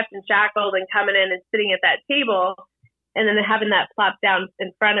handcuffed and shackled and coming in and sitting at that table and then having that plop down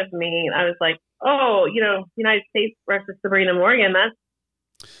in front of me, I was like, oh, you know, United States versus Sabrena Morgan, that's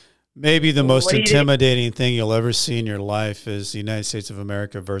maybe the most intimidating thing you'll ever see in your life is the United States of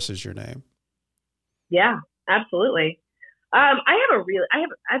America versus your name. Yeah, absolutely.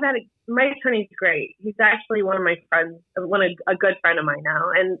 My attorney's great. He's actually one of my friends, a good friend of mine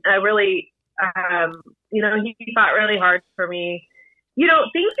now. And I really, you know, he fought really hard for me. You know,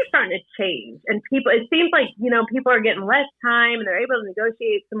 things are starting to change and it seems like, you know, people are getting less time and they're able to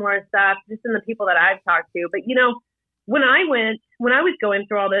negotiate some more stuff just in the people that I've talked to. But, you know, when I was going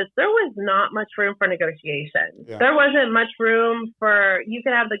through all this, there was not much room for negotiation. Yeah. There wasn't much room you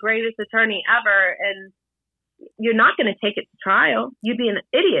could have the greatest attorney ever and you're not going to take it to trial. You'd be an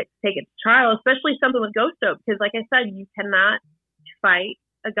idiot to take it to trial, especially something with ghost dope. Because like I said, you cannot fight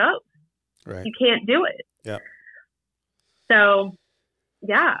a ghost. Right. You can't do it. Yeah. So,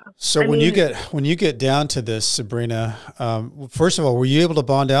 yeah. So when you get down to this, Sabrena, first of all, were you able to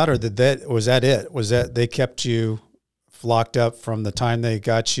bond out or was that it? Was that they kept you locked up from the time they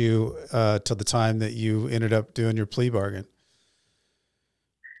got you till the time that you ended up doing your plea bargain?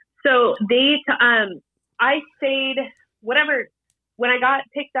 So I stayed, whatever, when I got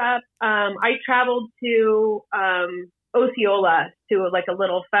picked up, I traveled to Osceola to like a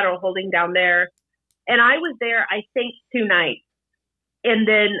little federal holding down there. And I was there, I think 2 nights. And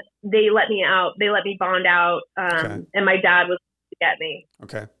then they let me out. They let me bond out. And my dad was to get me.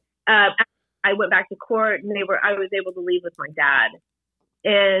 Okay. I went back to court and I was able to leave with my dad.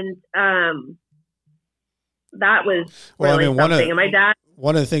 And that was really something. And my dad.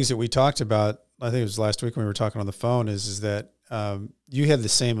 One of the things that we talked about I think it was last week when we were talking on the phone, is that you had the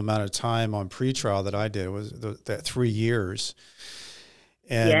same amount of time on pretrial that I did. It was that 3 years.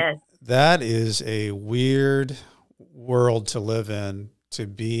 And Yes. that is a weird world to live in, to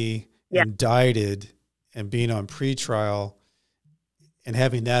be indicted and being on pretrial and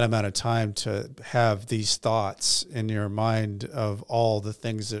having that amount of time to have these thoughts in your mind of all the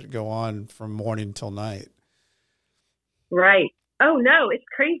things that go on from morning till night. Right. Oh no, it's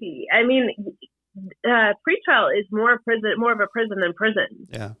crazy. I mean, pretrial is more of a prison than prison.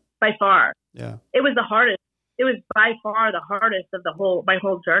 Yeah. By far. Yeah. It was the hardest. It was by far the hardest of my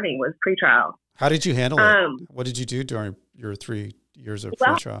whole journey was pretrial. How did you handle it? What did you do during your 3 years of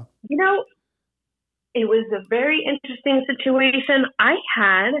pretrial? You know, it was a very interesting situation. I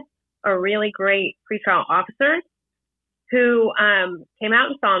had a really great pretrial officer who came out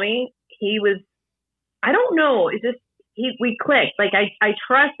and saw me. He was, I don't know, we clicked. Like I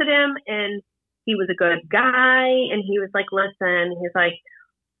trusted him, and he was a good guy. And he was like, listen, he's like,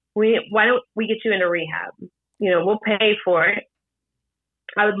 why don't we get you into rehab? You know, we'll pay for it.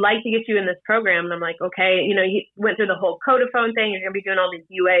 I would like to get you in this program. And I'm like, okay. You know, he went through the whole Codaphone thing. You're going to be doing all these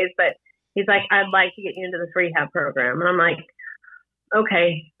UAs, but he's like, I'd like to get you into this rehab program. And I'm like,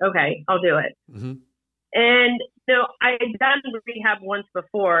 okay, I'll do it. Mm-hmm. And so I had done rehab once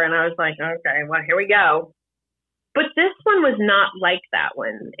before, and I was like, okay, well, here we go. But this one was not like that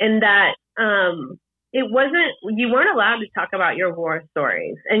one, in that it wasn't, you weren't allowed to talk about your war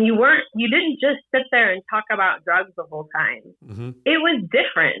stories, and you didn't just sit there and talk about drugs the whole time. Mm-hmm. It was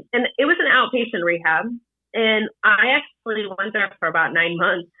different, and it was an outpatient rehab, and I actually went there for about 9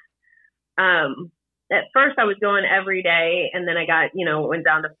 months. At first I was going every day, and then I got, went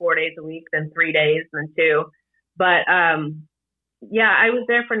down to 4 days a week, then 3 days, then 2. But, I was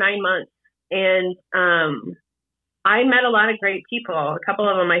there for 9 months, and, I met a lot of great people. A couple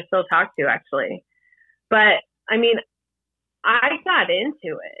of them I still talk to, actually. But I mean, I got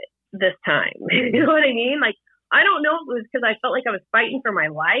into it this time. You know what I mean? Like, I don't know if it was because I felt like I was fighting for my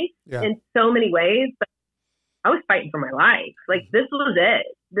life in so many ways, but I was fighting for my life. Like, this was it.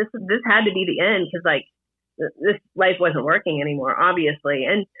 This had to be the end, because like this life wasn't working anymore, obviously.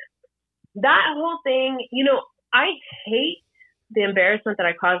 And that whole thing, I hate the embarrassment that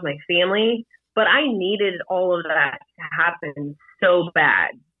I caused my family, but I needed all of that to happen so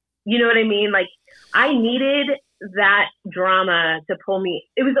bad. You know what I mean? Like, I needed that drama to pull me.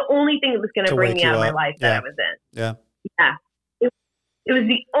 It was the only thing that was going to bring me out of my life that I was in. Yeah. Yeah. It was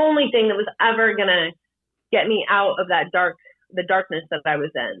the only thing that was ever going to get me out of the darkness that I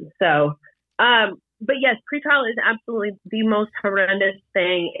was in. So, but yes, pretrial is absolutely the most horrendous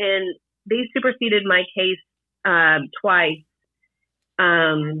thing. And they superseded my case twice.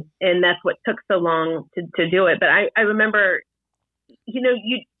 And that's what took so long to do it. But I remember,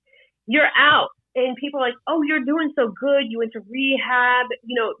 you're out and people are like, oh, you're doing so good. You went to rehab.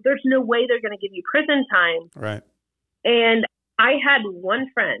 There's no way they're going to give you prison time. Right. And I had one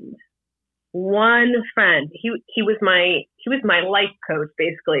friend. He was my life coach,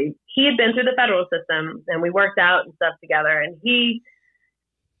 basically. He had been through the federal system, and we worked out and stuff together. And he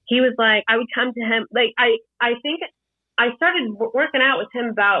was like, I would come to him. Like, I think I started working out with him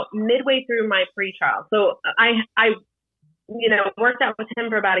about midway through my pretrial. So I worked out with him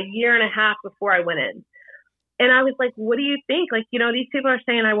for about 1.5 years before I went in. And I was like, what do you think? Like, these people are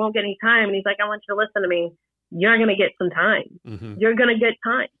saying I won't get any time. And he's like, I want you to listen to me. You're going to get some time. Mm-hmm. You're going to get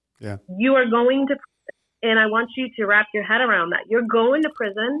time. Yeah. You are going to prison, and I want you to wrap your head around that. You're going to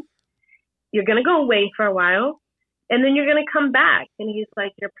prison. You're going to go away for a while, and then you're going to come back. And he's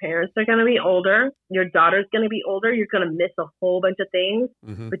like, your parents are going to be older. Your daughter's going to be older. You're going to miss a whole bunch of things,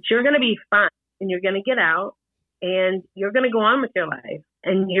 mm-hmm. but you're going to be fine, and you're going to get out, and you're going to go on with your life,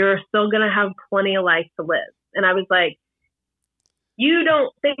 and you're still going to have plenty of life to live. And I was like, you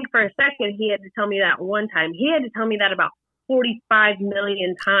don't think for a second he had to tell me that one time. He had to tell me that about 45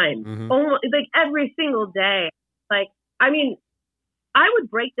 million times, mm-hmm. almost like every single day. Like, I mean, I would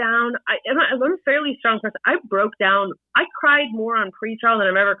break down. I'm a fairly strong person. I broke down. I cried more on pretrial than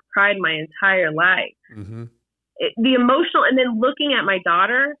I've ever cried my entire life. Mm-hmm. The emotional, and then looking at my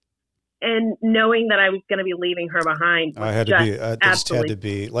daughter and knowing that I was going to be leaving her behind. I had to be. Just had to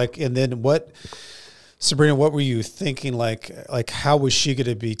be like. And then what, Sabrena? What were you thinking? Like how was she going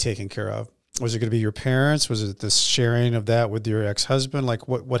to be taken care of? Was it going to be your parents? Was it the sharing of that with your ex-husband? Like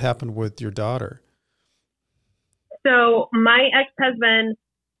what happened with your daughter? So my ex-husband,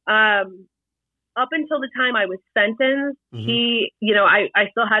 up until the time I was sentenced, mm-hmm. he, I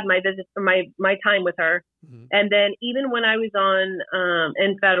still had my visits, my time with her. Mm-hmm. And then even when I was on,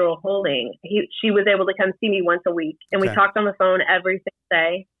 in federal holding, she was able to come see me once a week, and we talked on the phone every single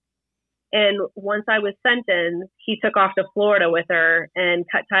day. And once I was sentenced, he took off to Florida with her and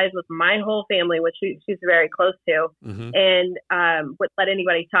cut ties with my whole family, which she's very close to, and wouldn't let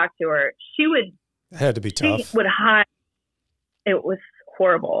anybody talk to her. It had to be tough. She would hide. It was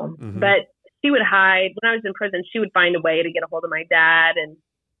horrible. But she would hide. When I was in prison, she would find a way to get a hold of my dad. And,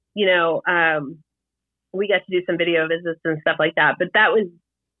 you know, we got to do some video visits and stuff like that. But that was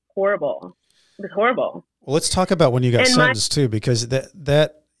horrible. It was horrible. Well, let's talk about when you got sentenced too, because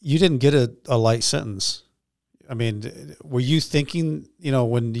that you didn't get a light sentence. I mean, were you thinking, you know,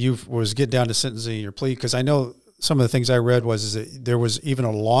 when you was getting down to sentencing your plea? Because I know some of the things I read is that there was even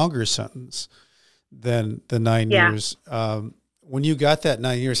a longer sentence than the 9 years. When you got that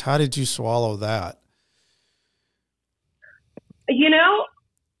 9 years, how did you swallow that? You know,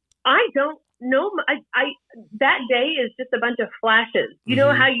 I don't know. I that day is just a bunch of flashes. You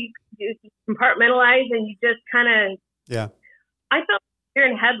know how you compartmentalize and you just kind of, I felt deer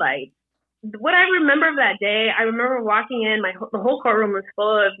in headlights. What I remember of that day, I remember walking in, the whole courtroom was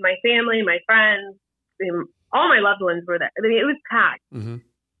full of my family, my friends, all my loved ones were there. I mean, it was packed. And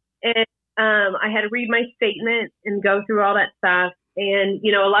I had to read my statement and go through all that stuff. And,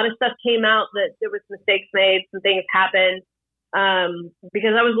 you know, a lot of stuff came out that there was mistakes made, some things happened,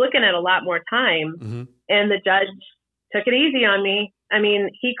 because I was looking at a lot more time. And the judge took it easy on me. I mean,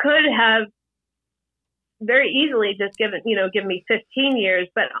 he could have very easily just given me 15 years,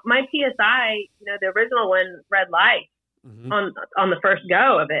 but my PSI, you know, the original one read life on the first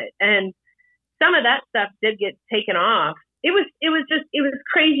go of it. And some of that stuff did get taken off. It was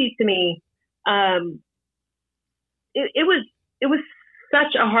crazy to me. It was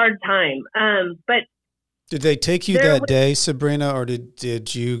such a hard time. But did they take you that day, Sabrena, or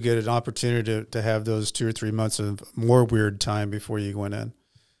did you get an opportunity to have those 2 or 3 months of more weird time before you went in?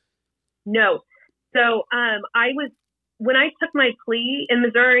 No. So when I took my plea in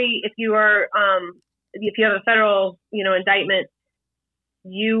Missouri, if you have a federal, you know, indictment,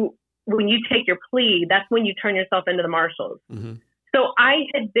 when you take your plea, that's when you turn yourself into the marshals. So I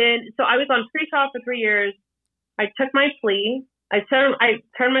was on pretrial for 3 years. I took my plea. I turned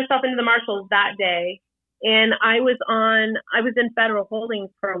myself into the marshals that day. And I was in federal holding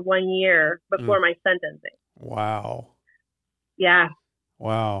for 1 year before my sentencing. Wow. Yeah.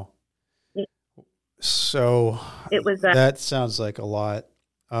 Wow. So it was that sounds like a lot.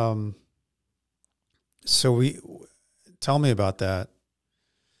 So tell me about that.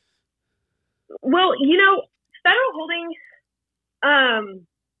 Well, you know, federal holding,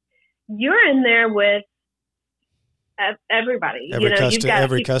 you're in there with everybody.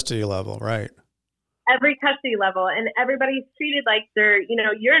 Every custody level, right? Every custody level, and everybody's treated like they're, you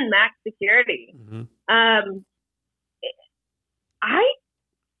know, you're in max security. I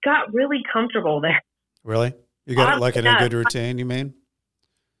got really comfortable there. Really? You got it like in a good routine, you mean?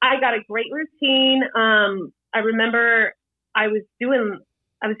 I got a great routine. I remember I was doing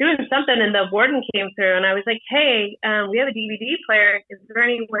something and the warden came through and I was like, hey, we have a DVD player. Is there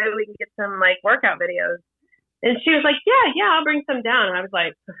any way we can get some like workout videos? And she was like, yeah, I'll bring some down. And I was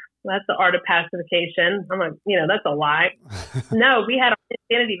like, that's the art of pacification. I'm like, you know, that's a lie. No, we had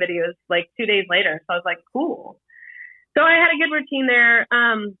insanity videos like 2 days later. So I was like, cool. So I had a good routine there.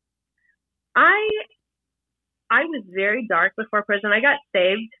 I was very dark before prison. I got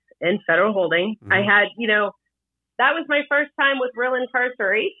saved in federal holding. I had, you know, that was my first time with real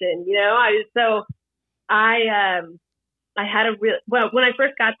incarceration. You know, I had when I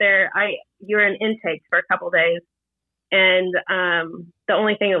first got there, you're in intake for a couple of days. And the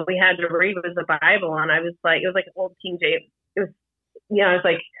only thing that we had to read was the Bible. And I was like, it was like an old King James. It was, you know, I was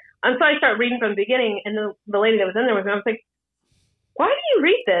like, and so I started reading from the beginning. And the lady that was in there with me, I was like, why do you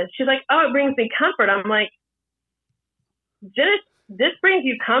read this? She's like, oh, it brings me comfort. I'm like, this brings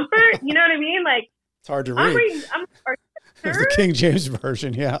you comfort? You know what I mean? Like, it's hard to read. It's the King James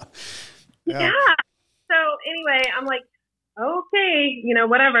version, yeah. So anyway, I'm like, okay, you know,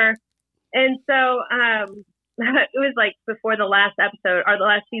 whatever. And so it was like before the last episode or the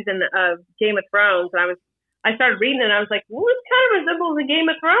last season of Game of Thrones, and I started reading it and I was like, well, this kind of resembles a Game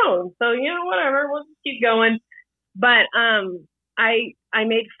of Thrones. So, you know, whatever, we'll just keep going. But I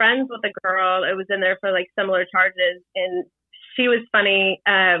made friends with a girl that was in there for like similar charges, and she was funny.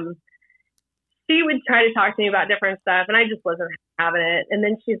 She would try to talk to me about different stuff, and I just wasn't having it. And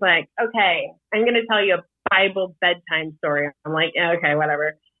then she's like, okay, I'm going to tell you a Bible bedtime story. I'm like, yeah, okay,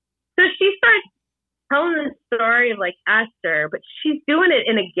 whatever. So she starts telling the story of like Esther, but she's doing it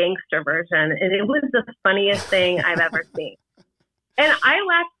in a gangster version. And it was the funniest thing I've ever seen. And I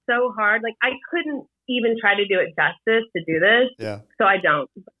laughed so hard. Like I couldn't even try to do it justice to do this. Yeah. So I don't.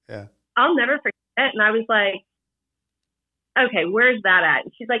 Yeah. I'll never forget it. And I was like, okay, where's that at?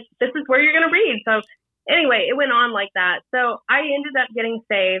 And she's like, this is where you're going to read. So anyway, it went on like that. So I ended up getting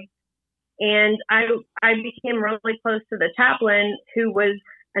saved, and I became really close to the chaplain, who was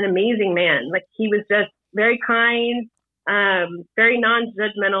an amazing man. Like, he was just very kind, very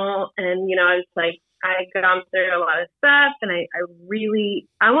non-judgmental. And, you know, I was like, I got gone through a lot of stuff, and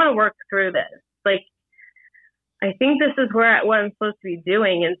I want to work through this. Like, I think this is what I'm supposed to be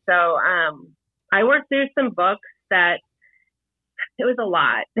doing. And so, I worked through some books that it was a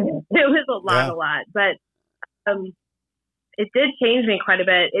lot. It was a lot, but, it did change me quite a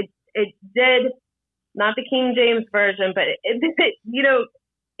bit. It did, not the King James version, but it you know,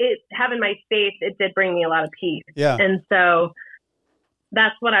 it having my faith, it did bring me a lot of peace. Yeah. And so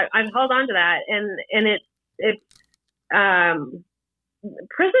that's what I've held on to that. And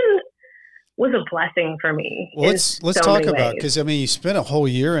prison was a blessing for me. Well, let's talk about, because I mean, you spent a whole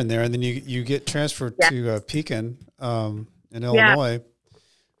year in there, and then you get transferred to Pekin in Illinois.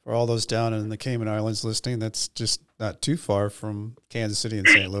 For all those down in the Cayman Islands listening, that's just not too far from Kansas City and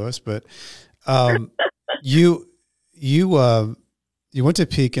St. Louis. But you went to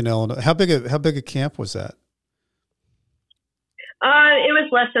Pekin, Illinois. How big a camp was that? It was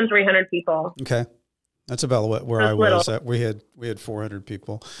less than 300 people. Okay, that's about where I was. We had 400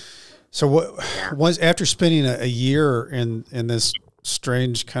 people. So was after spending a year in this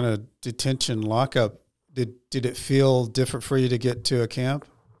strange kind of detention lockup, did it feel different for you to get to a camp?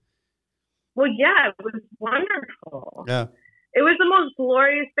 Well, yeah, it was wonderful. Yeah, it was the most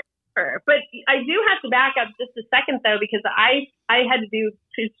glorious thing ever. But I do have to back up just a second, though, because I had to do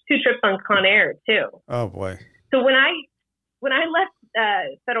two trips on Conair too. Oh boy! So when I left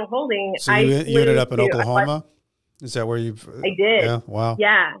federal holding, so you ended up in Oklahoma. Is that where you? I did. Yeah. Wow.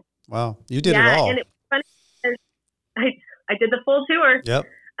 Yeah. Wow. You did it all. And it was funny because I did the full tour. Yep.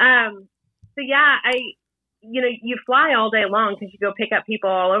 So yeah, you fly all day long because you go pick up people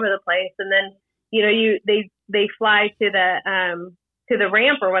all over the place, and then they fly to the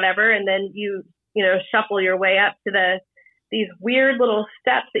ramp or whatever, and then you shuffle your way up to these weird little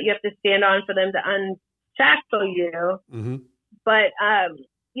steps that you have to stand on for them to unshackle you. Mm-hmm. But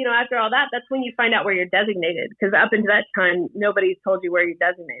after all that, that's when you find out where you're designated, because up until that time, nobody's told you where you're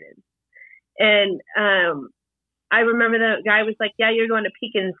designated. And I remember the guy was like, "Yeah, you're going to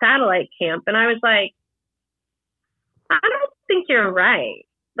Pekin Satellite Camp," and I was like, I don't think you're right.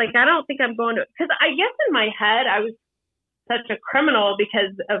 Like, I don't think I'm going to, because I guess in my head, I was such a criminal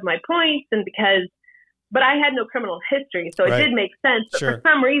because of my points but I had no criminal history. So it did make sense. But for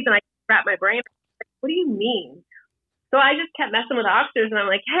some reason, I wrapped my brain. Like, what do you mean? So I just kept messing with the officers, and I'm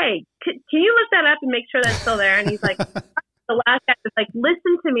like, hey, can you look that up and make sure that's still there? And he's like, the last guy was like,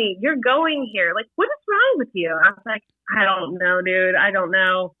 listen to me. You're going here. Like, what is wrong with you? I was like, I don't know, dude. I don't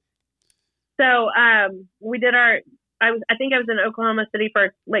know. So we did I think I was in Oklahoma City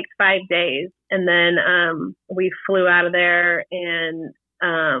for like 5 days, and then we flew out of there and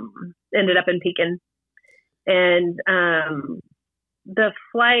ended up in Pekin. And the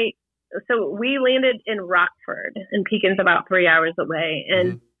flight, so we landed in Rockford, and Pekin's about 3 hours away.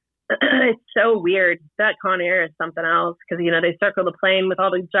 And it's so weird. That Conair is something else, because they circle the plane with all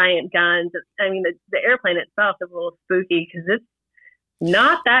the giant guns. I mean, the airplane itself is a little spooky because it's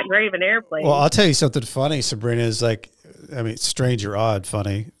not that great of an airplane. Well, I'll tell you something funny, Sabrena, is like, I mean, strange or odd,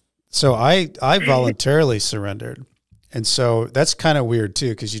 funny. So I voluntarily surrendered. And so that's kind of weird too,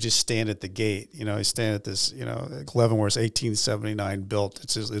 because you just stand at the gate, you stand at this, Leavenworth's 1879 built.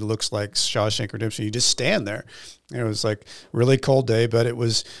 It looks like Shawshank Redemption. You just stand there. It was like really cold day, but it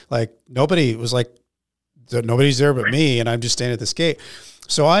was like nobody's there but me. And I'm just standing at this gate.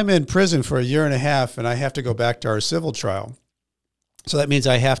 So I'm in prison for a year and a half, and I have to go back to our civil trial. So that means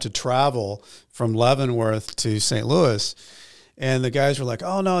I have to travel from Leavenworth to St. Louis. And the guys were like,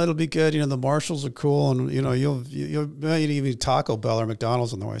 "Oh no, it'll be good. The marshals are cool, and you'll even Taco Bell or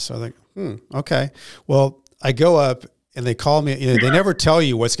McDonald's on the way." So I think, okay. Well, I go up, and they call me. They never tell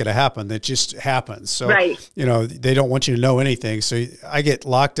you what's going to happen. It just happens. So they don't want you to know anything. So I get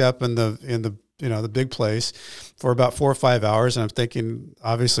locked up in the big place for about 4 or 5 hours, and I'm thinking,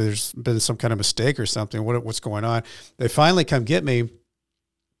 obviously, there's been some kind of mistake or something. What's going on? They finally come get me,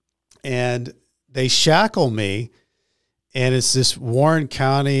 and they shackle me. And it's this Warren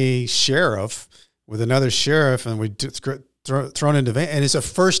County sheriff with another sheriff, and we thrown into van. And it's the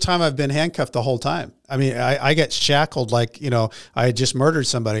first time I've been handcuffed the whole time. I mean, I got shackled like, I had just murdered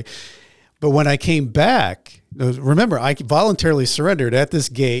somebody. But when I came back, remember, I voluntarily surrendered at this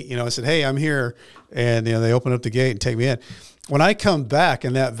gate. I said, "Hey, I'm here." And, they open up the gate and take me in. When I come back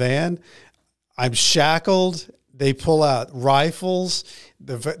in that van, I'm shackled. They pull out rifles.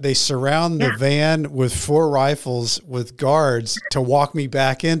 They surround the van with 4 rifles with guards to walk me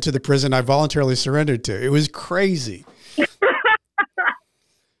back into the prison I voluntarily surrendered to. It was crazy. It's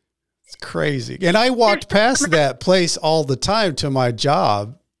crazy. And I walked past that place all the time to my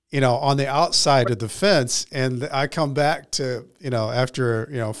job, on the outside of the fence. And I come back to,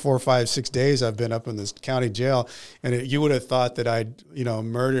 after, 4, 5, 6 days, I've been up in this county jail, and you would have thought that I'd,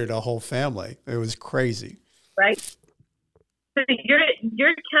 murdered a whole family. It was crazy. Right. So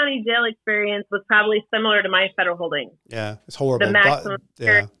your county jail experience was probably similar to my federal holding. Yeah, it's horrible. The maximum.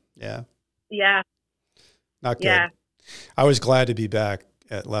 Yeah. Not good. Yeah. I was glad to be back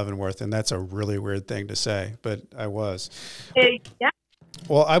at Leavenworth, and that's a really weird thing to say, but I was. Yeah.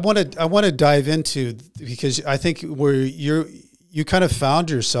 Well, I want to dive into, because I think you kind of found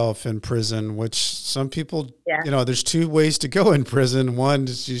yourself in prison, which some people, there's 2 ways to go in prison. One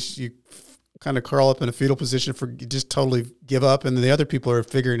is you kind of curl up in a fetal position you just totally give up. And then the other people are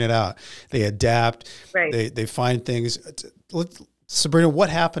figuring it out. They adapt. Right. They find things. Sabrena,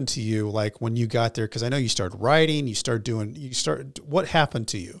 what happened to you? Like when you got there? Cause I know you started writing, what happened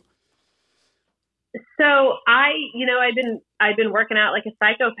to you? So I've been working out like a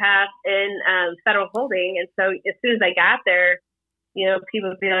psychopath in federal holding. And so as soon as I got there, people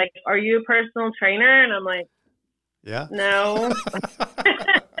would be like, "Are you a personal trainer?" And I'm like, "Yeah, no."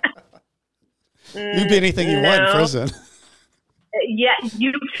 You be anything you want in prison. Yeah,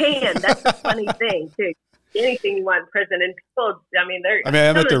 you can. That's the funny thing too. Anything you want in prison, and people. I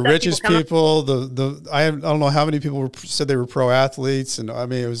met the richest people. I don't know how many people said they were pro athletes, and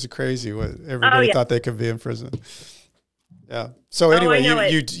it was crazy what everybody thought they could be in prison. Yeah. So anyway,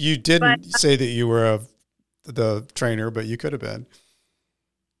 you didn't say that you were the trainer, but you could have been.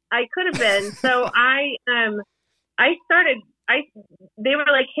 I could have been. So they were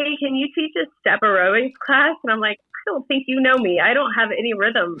like, "Hey, can you teach a step aerobics class?" And I'm like, "I don't think you know me. I don't have any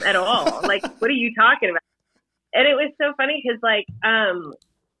rhythm at all. Like, what are you talking about?" And it was so funny because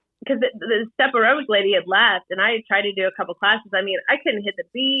the step aerobic lady had left, and I had tried to do a couple classes. I couldn't hit the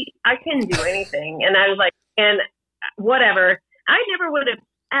beat. I couldn't do anything. And I was like, and whatever. I never would have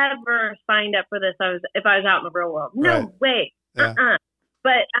ever signed up for this if I was out in the real world. No way. Yeah.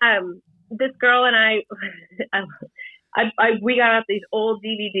 But this girl and I we got out these old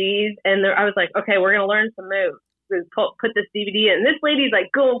DVDs, and I was like, okay, we're going to learn some moves. We put this DVD in. And this lady's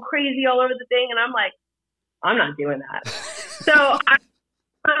like going crazy all over the thing. And I'm like, I'm not doing that. So I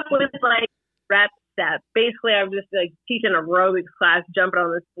was like rep step. Basically, I was just like teaching aerobics class, jumping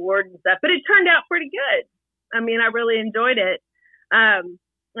on this board and stuff. But it turned out pretty good. I really enjoyed it. And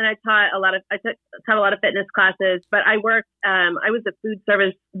I taught a lot of fitness classes, but I worked, I was a food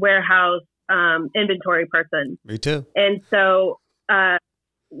service warehouse inventory person. Me too. And so, I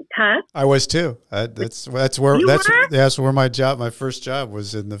was too. That's where my first job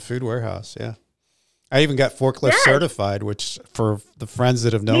was, in the food warehouse. Yeah. I even got forklift certified, which for the friends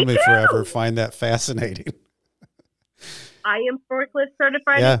that have known me forever find that fascinating. I am forklift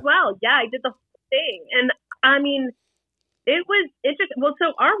certified as well. Yeah, I did the whole thing. And it was interesting. Well,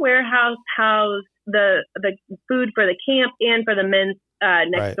 so our warehouse housed the food for the camp and for the men's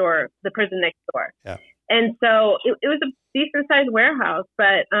next door, the prison next door. Yeah. And so it was a decent sized warehouse,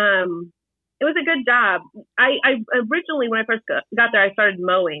 but it was a good job. I originally, when I first got there, I started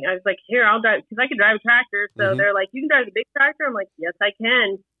mowing. I was like, here, I'll drive, because I could drive a tractor. So they're like, you can drive the big tractor? I'm like, yes, I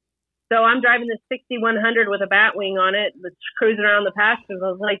can. So I'm driving this 6100 with a bat wing on it, that's cruising around the pastures. I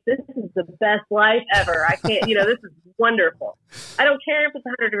was like, this is the best life ever. I can't, this is wonderful. I don't care if it's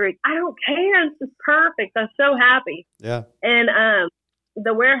 100 degrees. I don't care. This is perfect. I'm so happy. Yeah. And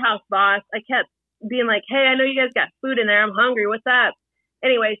the warehouse boss, I kept being like, hey, I know you guys got food in there. I'm hungry. What's up?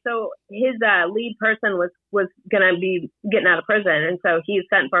 Anyway, so his lead person was going to be getting out of prison. And so he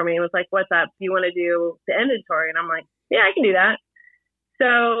sent for me and was like, what's up? Do you want to do the inventory? And I'm like, yeah, I can do that.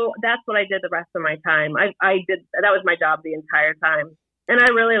 So that's what I did the rest of my time. I did, that was my job the entire time. And I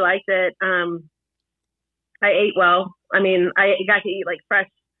really liked it. I ate well. I got to eat like fresh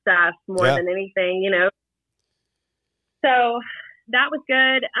stuff more than anything, So that was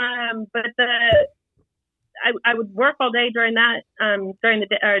good. But I would work all day during that, during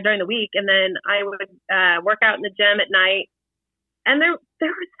the week. And then I would work out in the gym at night. And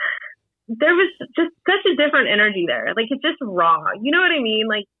there was just such a different energy there. Like, it's just raw. You know what I mean?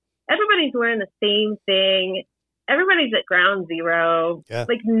 Like, everybody's wearing the same thing. Everybody's at ground zero. Yeah.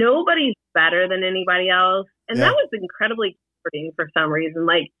 Like, nobody's better than anybody else. And that was incredibly comforting for some reason.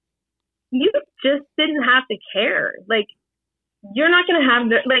 Like, you just didn't have to care. Like, you're not going to have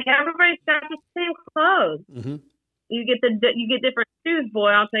everybody's got the same clothes. Mm-hmm. You get different shoes, boy.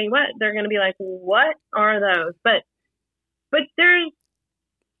 I'll tell you what, they're going to be like, what are those? But there's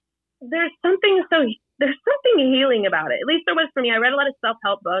there's something healing about it. At least there was for me. I read a lot of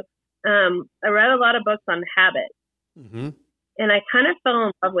self-help books. I read a lot of books on habits, and I kind of fell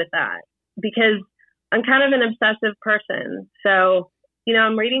in love with that because I'm kind of an obsessive person. So,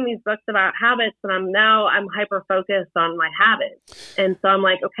 I'm reading these books about habits, and I'm hyper focused on my habits. And so I'm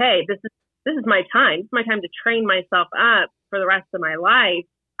like, okay, this is my time. It's my time to train myself up for the rest of my life.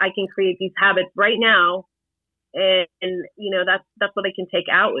 I can create these habits right now. And that's what I can take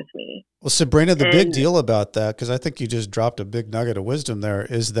out with me. Well, Sabrena, the big deal about that, because I think you just dropped a big nugget of wisdom there,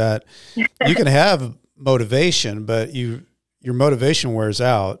 is that you can have motivation, but your motivation wears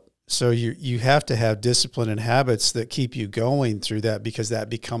out. So you have to have discipline and habits that keep you going through that, because that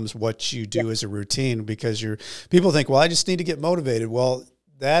becomes what you do as a routine. Because people think, well, I just need to get motivated. Well,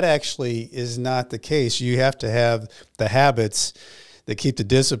 that actually is not the case. You have to have the habits that keep the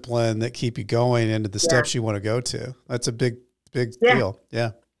discipline, that keep you going into the steps you want to go to. That's a big deal.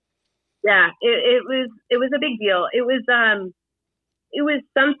 Yeah. Yeah. It was a big deal. It was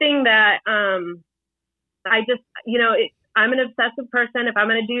something that, I just, I'm an obsessive person. If I'm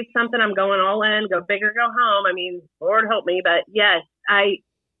going to do something, I'm going all in, go big or go home. I mean, Lord help me. But yes,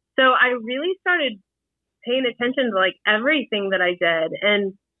 so I really started paying attention to like everything that I did.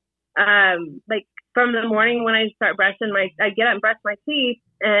 And, like from the morning when I start I get up and brush my teeth,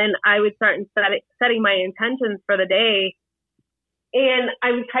 and I would start setting my intentions for the day. And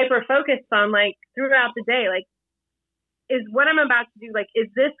I was hyper focused on like throughout the day, like, is what I'm about to do, like, is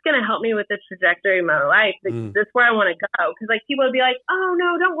this going to help me with the trajectory of my life? Like, is this where I want to go? Because like people would be like, oh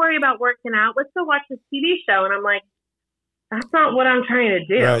no, don't worry about working out. Let's go watch this TV show. And I'm like, that's not what I'm trying to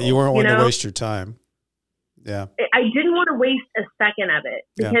do. Right. You weren't wanting to waste your time. Yeah. I didn't want to waste a second of it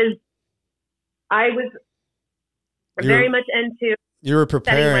because I was very much into. You were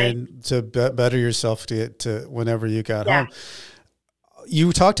preparing to better yourself to get to whenever you got home.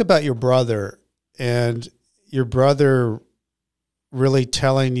 You talked about your brother, and your brother really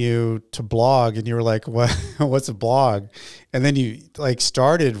telling you to blog, and you were like, "What? What's a blog?" And then you like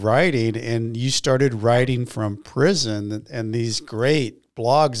started writing, and you started writing from prison, and these great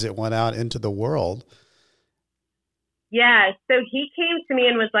blogs that went out into the world. Yeah. So he came to me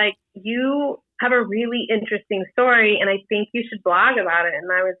and was like, "You have a really interesting story, and I think you should blog about it."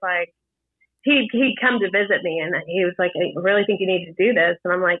 And I was like, he'd come to visit me, and he was like, "I really think you need to do this."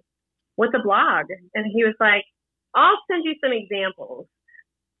 And I'm like, "What's a blog?" And he was like, "I'll send you some examples."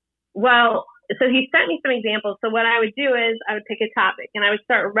 Well, so he sent me some examples. So what I would do is I would pick a topic, and I would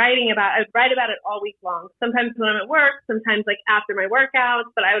start writing about it. I would write about it all week long. Sometimes when I'm at work, sometimes like after my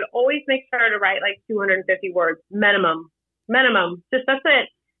workouts, but I would always make sure to write like 250 words minimum. Just that's it.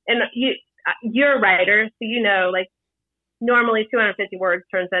 And you're a writer, so like normally 250 words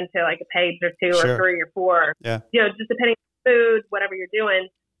turns into like a page or two or three or four. Yeah. Just depending on food, whatever you're doing.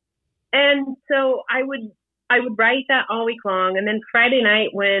 And so I would write that all week long. And then Friday night,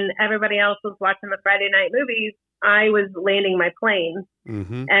 when everybody else was watching the Friday night movies, I was landing my plane.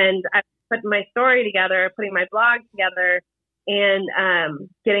 And I put my story together, putting my blog together, and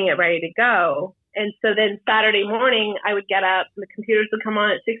getting it ready to go. And so then Saturday morning, I would get up, and the computers would come on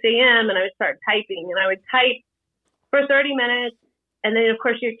at 6 a.m., and I would start typing. And I would type for 30 minutes. And then, of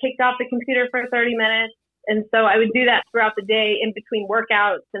course, you're kicked off the computer for 30 minutes. And so I would do that throughout the day in between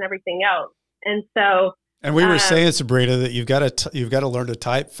workouts and everything else. And so, and we were saying, Sabrena, that you've got to learn to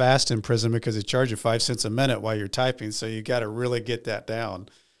type fast in prison because they charge you 5 cents a minute while you're typing. So you got to really get that down.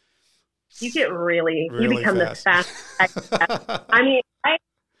 You get you become fast. The fast. I mean,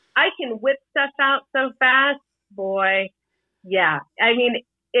 I can whip stuff out so fast, boy. Yeah. I mean,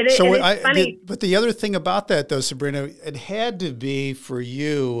 it's funny. But the other thing about that, though, Sabrena, it had to be for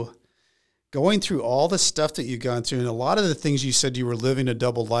you going through all the stuff that you've gone through, and a lot of the things you said, you were living a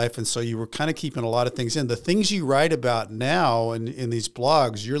double life, and so you were kind of keeping a lot of things in. The things you write about now in these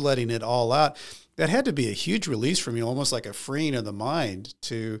blogs, you're letting it all out. That had to be a huge release from you, almost like a freeing of the mind.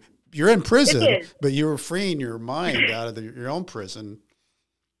 You're in prison, but you were freeing your mind out of your own prison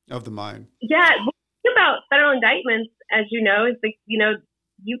of the mind. Yeah. The thing about federal indictments, as you know, is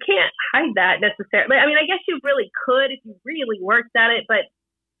you can't hide that necessarily. I mean, I guess you really could if you really worked at it, but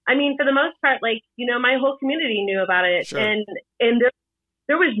I mean, for the most part, my whole community knew about it. Sure. And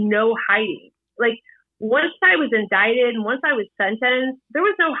there was no hiding. Like, once I was indicted and once I was sentenced, there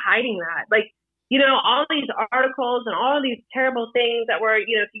was no hiding that. Like, all these articles and all these terrible things that were, if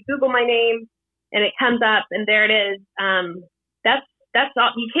you Google my name and it comes up and there it is, that's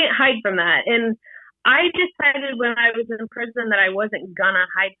all. You can't hide from that. And I decided when I was in prison that I wasn't gonna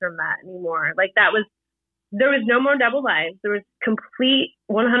hide from that anymore. Like, that was there was no more double lives. There was complete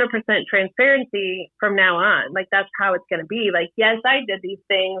 100% transparency from now on. Like, that's how it's going to be. Like, yes, I did these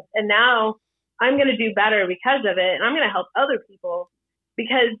things, and now I'm going to do better because of it. And I'm going to help other people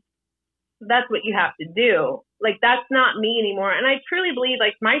because that's what you have to do. Like, that's not me anymore. And I truly believe,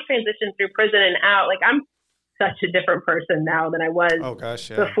 like, my transition through prison and out, like, I'm such a different person now than I was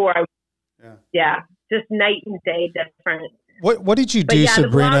before. Just night and day different. What did you do,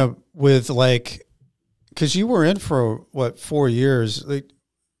 Sabrena, with, like, because you were in for, what, 4 years? Like,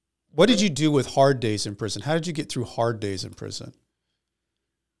 what did you do with hard days in prison? How did you get through hard days in prison?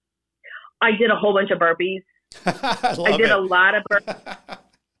 I did a whole bunch of burpees. I did a lot of burpees.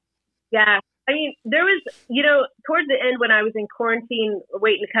 Yeah. I mean, there was, towards the end when I was in quarantine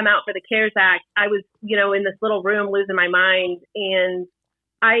waiting to come out for the CARES Act, I was, in this little room losing my mind. And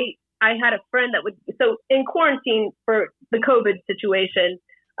I had a friend that so in quarantine for the COVID situation,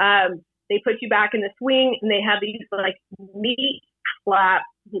 they put you back in the swing and they have these like meat flap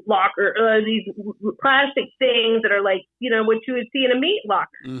locker, these plastic things that are like, what you would see in a meat locker.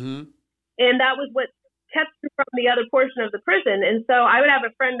 Mm-hmm. And that was what kept me from the other portion of the prison. And so I would have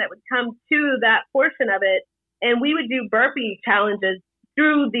a friend that would come to that portion of it and we would do burpee challenges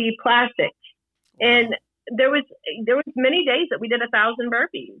through the plastic. And there was many days that we did 1,000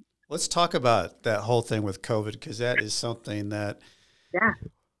 burpees. Let's talk about that whole thing with COVID, because that is something that,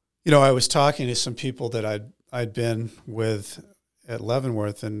 I was talking to some people that I'd been with at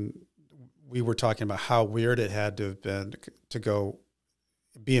Leavenworth, and we were talking about how weird it had to have been to go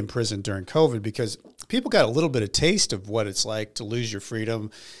be in prison during COVID, because people got a little bit of taste of what it's like to lose your freedom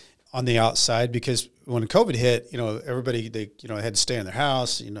on the outside. Because when COVID hit, everybody, they had to stay in their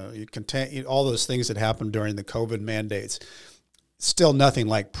house, you contain all those things that happened during the COVID mandates. Still nothing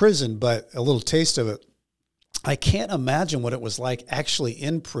like prison, but a little taste of it. I can't imagine what it was like actually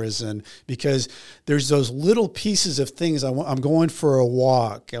in prison, because there's those little pieces of things. I'm going for a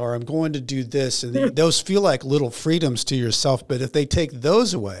walk, or I'm going to do this. And those feel like little freedoms to yourself. But if they take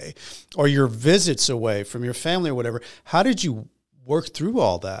those away, or your visits away from your family or whatever, how did you work through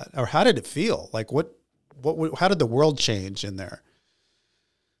all that? Or how did it feel? Like how did the world change in there?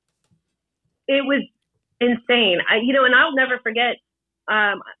 It was insane. And I'll never forget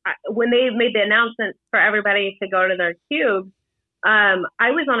when they made the announcement for everybody to go to their cubes. I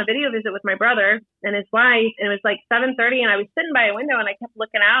was on a video visit with my brother and his wife, and it was like 7:30, and I was sitting by a window and I kept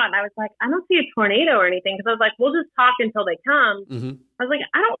looking out, and I was like, I don't see a tornado or anything, because I was like, we'll just talk until they come. Mm-hmm. I was like,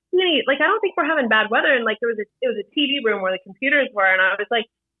 I don't see any, I don't think we're having bad weather. And like it was a TV room where the computers were, and I was like,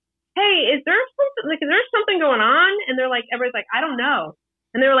 hey, is there something going on? And they're like, everybody's like, I don't know.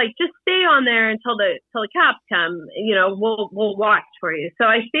 And they were like, just stay on there until the cops come. We'll watch for you. So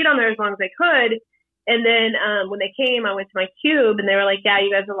I stayed on there as long as I could. And then when they came, I went to my cube, and they were like, yeah,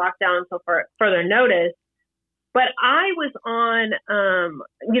 you guys are locked down until further notice. But I was on,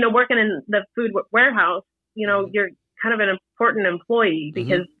 working in the food warehouse. You're kind of an important employee,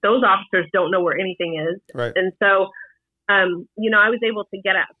 because those officers don't know where anything is. Right. And so, I was able to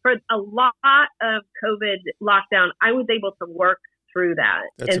get out for a lot of COVID lockdown. I was able to work through that.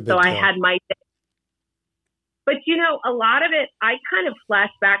 And so I had my day. But, a lot of it, I kind of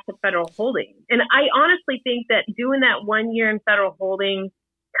flashed back to federal holding. And I honestly think that doing that 1 year in federal holding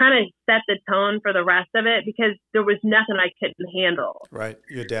kind of set the tone for the rest of it, because there was nothing I couldn't handle. Right.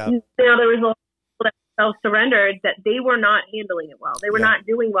 You adapt. There was a lot of people that self-surrendered that they were not handling it well. They were not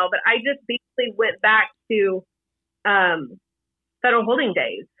doing well. But I just basically went back to federal holding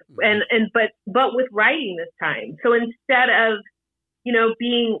days, but with writing this time. So instead of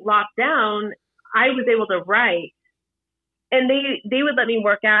being locked down, I was able to write, and they would let me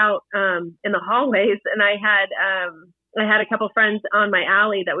work out in the hallways. And I had a couple friends on my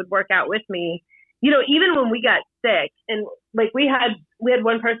alley that would work out with me. Even when we got sick, and like we had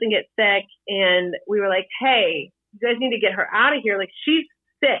one person get sick, and we were like, hey, you guys need to get her out of here. Like, she's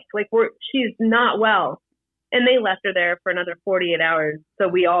sick. Like, she's not well. And they left her there for another 48 hours. So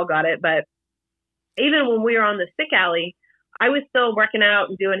we all got it. But even when we were on the sick alley, I was still working out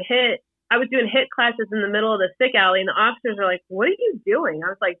and doing HIIT. I was doing HIIT classes in the middle of the sick alley, and the officers are like, what are you doing? I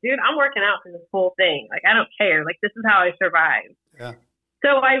was like, dude, I'm working out for this whole thing. Like, I don't care. Like, this is how I survived. Yeah.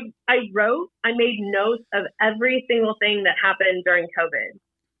 So I made notes of every single thing that happened during COVID.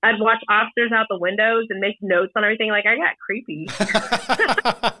 I'd watch officers out the windows and make notes on everything. Like, I got creepy.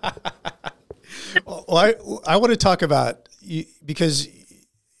 Well, I want to talk about you, because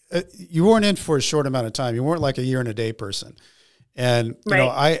you weren't in for a short amount of time. You weren't like a year and a day person. And,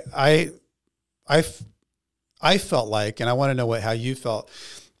 I felt like, and I want to know how you felt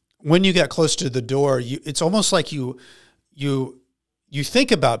when you got close to the door. It's almost like you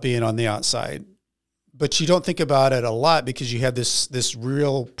think about being on the outside, but you don't think about it a lot because you have this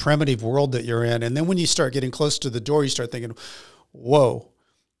real primitive world that you're in. And then when you start getting close to the door, you start thinking, whoa,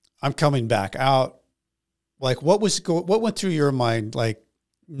 I'm coming back out. Like what went through your mind? Like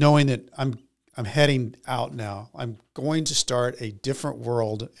knowing that I'm heading out now, I'm going to start a different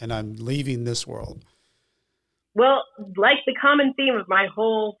world and I'm leaving this world. Well, like the common theme of my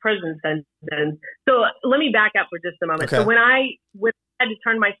whole prison sentence. So let me back up for just a moment. Okay. So when I had to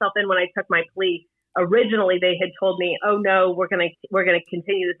turn myself in when I took my plea, originally they had told me, oh no, we're gonna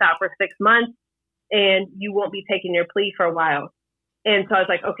continue this out for 6 months and you won't be taking your plea for a while. And so I was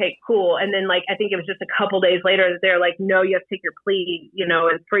like, okay, cool. And then like, I think it was just a couple days later that they're like, no, you have to take your plea, in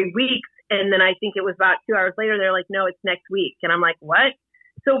 3 weeks. And then I think it was about 2 hours later, they're like, no, it's next week. And I'm like, what?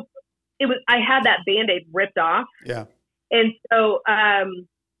 So I had that Band-Aid ripped off. Yeah. And so,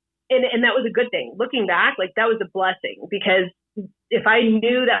 and that was a good thing. Looking back, like that was a blessing because if I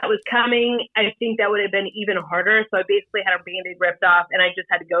knew that was coming, I think that would have been even harder. So I basically had a Band-Aid ripped off and I just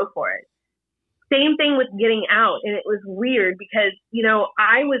had to go for it. Same thing with getting out. And it was weird because,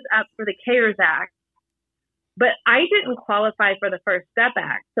 I was up for the CARES Act, but I didn't qualify for the First Step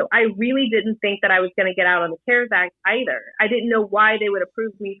Act. So I really didn't think that I was going to get out on the CARES Act either. I didn't know why they would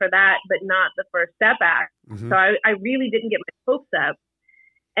approve me for that, but not the First Step Act. Mm-hmm. So I really didn't get my hopes up.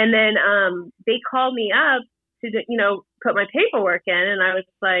 And then they called me up to, put my paperwork in. And I was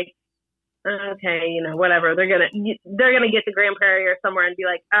like, okay, whatever. They're gonna get to Grand Prairie or somewhere and be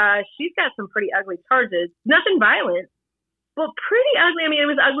like, she's got some pretty ugly charges. Nothing violent, but pretty ugly. I mean, it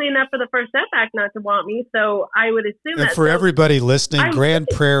was ugly enough for the First Step Act not to want me. So I would assume and that. For everybody listening, Grand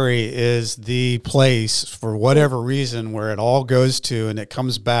Prairie is the place for whatever reason where it all goes to and it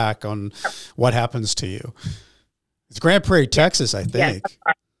comes back on what happens to you. It's Grand Prairie, Texas, I think.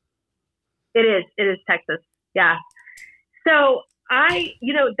 Yes, it is. It is Texas. Yeah. So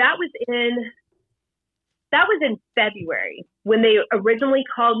that was in February when they originally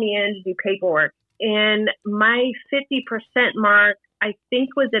called me in to do paperwork. And my 50% mark, I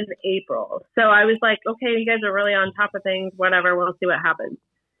think, was in April. So I was like, okay, you guys are really on top of things, whatever, we'll see what happens.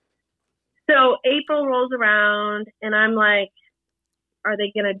 So April rolls around and I'm like, are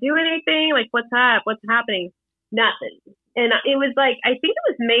they going to do anything? Like, what's up? What's happening? Nothing. And it was like, I think it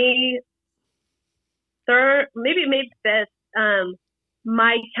was May 3rd, maybe May 5th.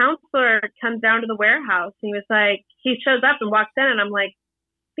 My counselor comes down to the warehouse and he was like, he shows up and walks in and I'm like,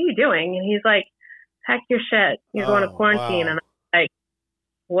 what are you doing? And he's like, pack your shit. You're going to quarantine. Wow. And I'm like,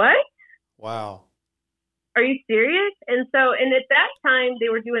 what? Wow. Are you serious? And at that time they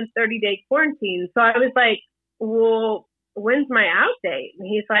were doing 30-day quarantine. So I was like, well, when's my out date? And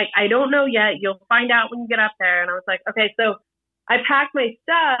he's like, I don't know yet. You'll find out when you get up there. And I was like, okay. So I packed my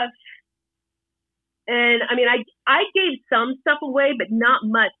stuff. And I mean, I gave some stuff away, but not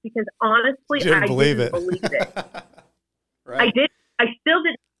much because honestly, I didn't believe it. Right. I still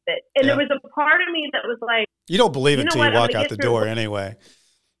didn't believe it. And there was a part of me that was like, you don't believe it until you walk out the door anyway.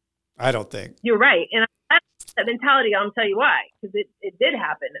 I don't think. You're right. And that mentality, I'll tell you why, because it did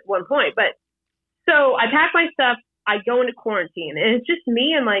happen at one point. But so I pack my stuff, I go into quarantine and it's just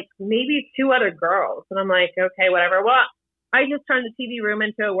me and like maybe 2 other girls. And I'm like, okay, whatever. Well, I just turned the TV room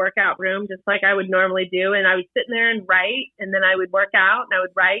into a workout room, just like I would normally do. And I would sit in there and write, and then I would work out, and I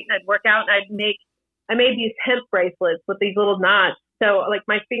would write, and I'd work out, and I made these hip bracelets with these little knots. So like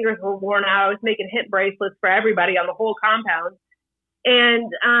my fingers were worn out. I was making hip bracelets for everybody on the whole compound. And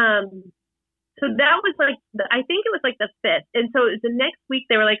so that was like, I think it was like the 5th. And so the next week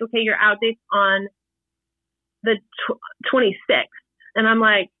they were like, okay, your out date's on the 26th. And I'm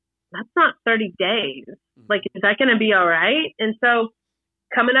like, that's not 30 days. Like, is that going to be all right? And so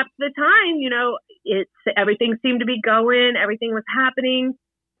coming up to the time, everything seemed to be going, everything was happening.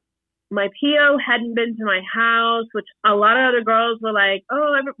 My PO hadn't been to my house, which a lot of other girls were like,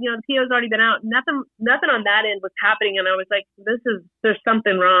 oh, the PO's already been out. Nothing on that end was happening. And I was like, there's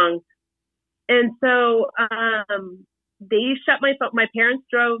something wrong. And so they shut my phone. My parents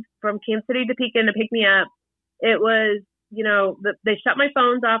drove from Kansas City to Pekin to pick me up. It was, they shut my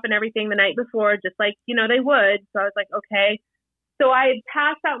phones off and everything the night before, just like, they would. So I was like, okay. So I had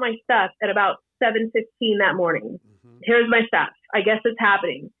passed out my stuff at about 7:15 that morning. Mm-hmm. Here's my stuff. I guess it's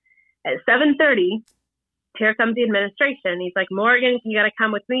happening. At 7:30, here comes the administration. He's like, Morgan, you got to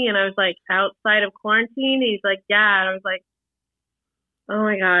come with me. And I was like, outside of quarantine? He's like, yeah. And I was like, oh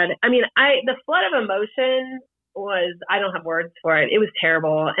my God. I mean, the flood of emotion was, I don't have words for it. It was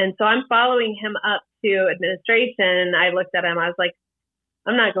terrible. And so I'm following him up to administration. I looked at him. I was like,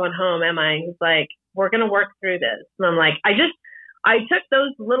 I'm not going home, am I? He's like, we're going to work through this. And I'm like, I took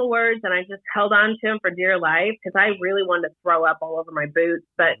those little words and I just held on to them for dear life because I really wanted to throw up all over my boots.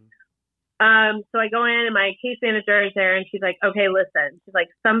 But So I go in and my case manager is there and she's like, okay, listen. She's like,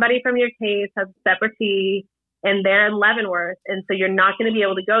 somebody from your case has separate and they're in Leavenworth. And so you're not going to be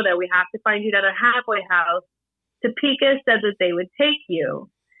able to go there. We have to find you another halfway house. Topeka said that they would take you.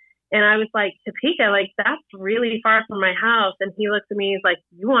 And I was like, Topeka, like, that's really far from my house. And he looks at me, he's like,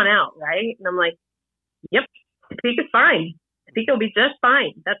 you want out, right? And I'm like, yep, Topeka's fine. Topeka will be just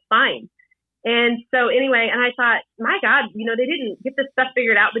fine. That's fine. And so anyway, and I thought, my God, you know, they didn't get this stuff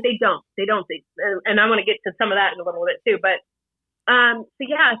figured out, but they don't. And I want to get to some of that in a little bit too. But so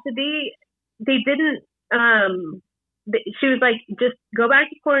they didn't. She was like, just go back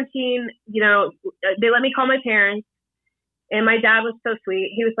to quarantine. You know, they let me call my parents, and my dad was so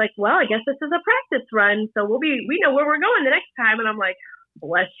sweet. He was like, well, I guess this is a practice run, so we know where we're going the next time. And I'm like,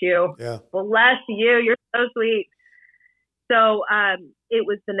 bless you, bless you, you're so sweet. So it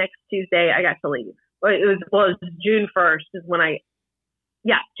was the next Tuesday I got to leave. It was June 1st is when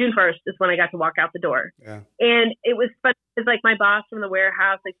June 1st is when I got to walk out the door. Yeah. And it was fun because like my boss from the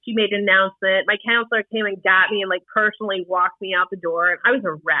warehouse, like she made an announcement. My counselor came and got me and like personally walked me out the door. And I was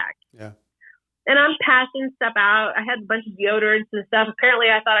a wreck. Yeah. And I'm passing stuff out. I had a bunch of deodorants and stuff. Apparently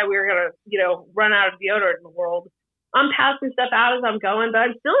I thought we were going to, you know, run out of deodorant in the world. I'm passing stuff out as I'm going, but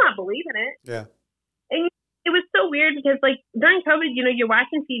I'm still not believing it. Yeah. And it was so weird because like during COVID, you know, you're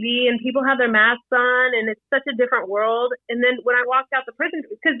watching TV and people have their masks on and it's such a different world. And then when I walked out the prison,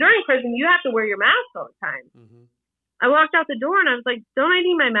 because during prison, you have to wear your mask all the time. Mm-hmm. I walked out the door and I was like, don't I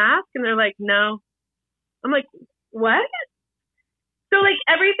need my mask? And they're like, no. I'm like, what? So like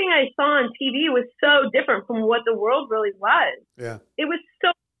everything I saw on TV was so different from what the world really was. Yeah. It was so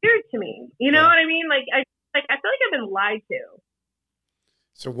weird to me. You know what I mean? Like I feel like I've been lied to.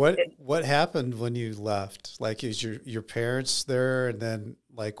 So what happened when you left? Like, is your parents there? And then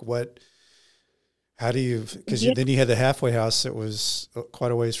like how do you, because then you had the halfway house that was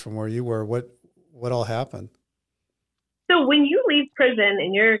quite a ways from where you were. What all happened? So when you leave prison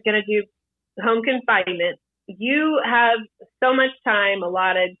and you're going to do home confinement, you have so much time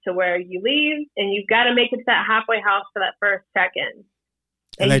allotted to where you leave and you've got to make it to that halfway house for that first check-in.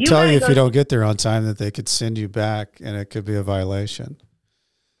 And they tell you if you don't get there on time that they could send you back and it could be a violation.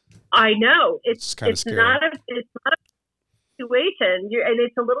 I know it's kind of scary. Not a situation, and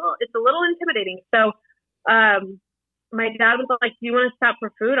it's a little intimidating. So, my dad was like, "Do you want to stop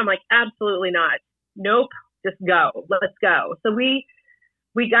for food?" I'm like, "Absolutely not. Nope. Just go. Let's go." So we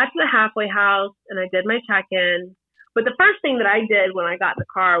got to the halfway house, and I did my check-in. But the first thing that I did when I got in the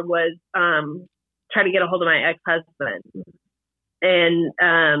car was try to get a hold of my ex-husband,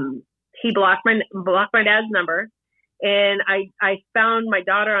 and he blocked my dad's number. And I found my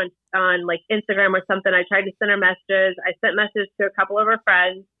daughter on like Instagram or something. I tried to send her messages. I sent messages to a couple of her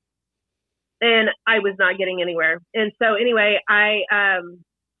friends and I was not getting anywhere. And so anyway, that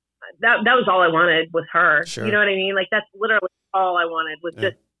was all I wanted was her. Sure. You know what I mean? Like that's literally all I wanted was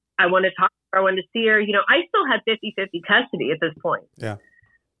just, I wanted to talk to her. I wanted to see her. You know, I still had 50-50 custody at this point. Yeah.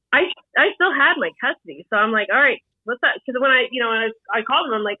 I still had my custody. So I'm like, all right, what's that? Because when I called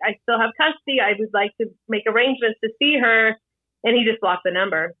him, I'm like, I still have custody. I would like to make arrangements to see her. And he just blocked the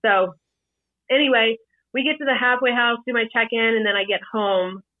number. So anyway, we get to the halfway house, do my check-in, and then I get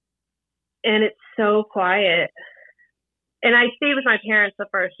home and it's so quiet. And I stayed with my parents the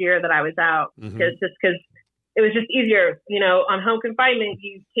first year that I was out because it was just easier, you know, on home confinement,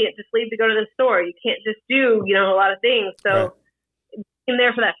 you can't just leave to go to the store. You can't just do, you know, a lot of things. So being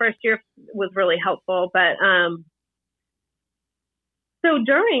there for that first year was really helpful. But, so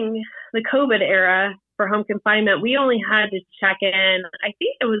during the COVID era for home confinement, we only had to check in, I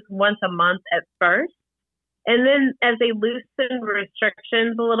think it was once a month at first. And then as they loosened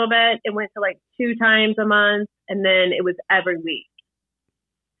restrictions a little bit, it went to like 2 times a month. And then it was every week.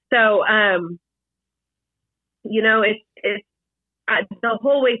 So, you know, it's the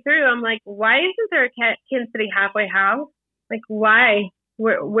whole way through, I'm like, why isn't there a Kansas City halfway house? Like, why?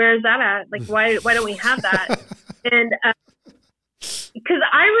 Where's that at? Like, why don't we have that? And, because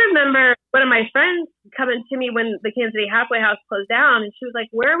I remember one of my friends coming to me when the Kansas City halfway house closed down, and she was like,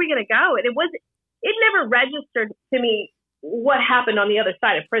 "Where are we going to go?" And it never registered to me what happened on the other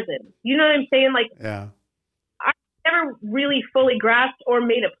side of prison. You know what I'm saying? Like, I never really fully grasped or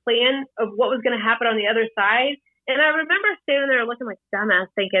made a plan of what was going to happen on the other side. And I remember standing there looking like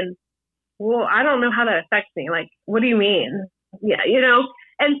dumbass, thinking, "Well, I don't know how that affects me. Like, what do you mean?" Yeah, you know.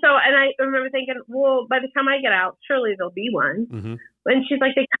 And so, and I remember thinking, well, by the time I get out, surely there'll be one. Mm-hmm. And she's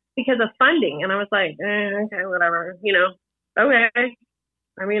like, because of funding. And I was like, okay, whatever, you know, okay.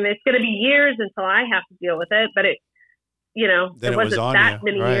 I mean, it's going to be years until I have to deal with it, but it, you know, it wasn't that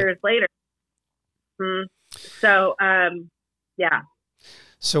many years later. Mm-hmm. So, yeah.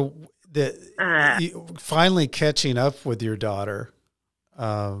 So Finally catching up with your daughter.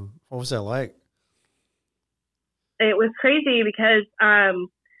 What was that like? It was crazy because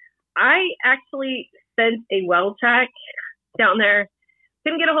I actually sent a well check down there.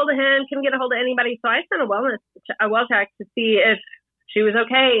 Couldn't get a hold of him, couldn't get a hold of anybody. So I sent a well check to see if she was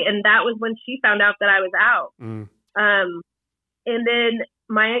okay. And that was when she found out that I was out. Mm. And then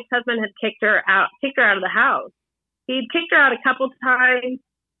my ex-husband had kicked her out of the house. He'd kicked her out a couple times.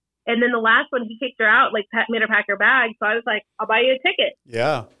 And then the last one, he kicked her out, like made her pack her bag. So I was like, I'll buy you a ticket.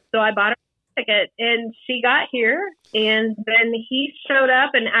 Yeah. So I bought her a ticket and she got here. And then he showed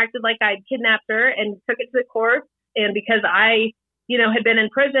up and acted like I'd kidnapped her and took it to the court. And because I, had been in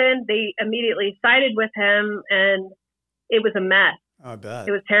prison, they immediately sided with him and it was a mess. I bet.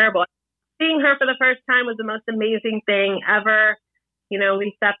 It was terrible. Seeing her for the first time was the most amazing thing ever.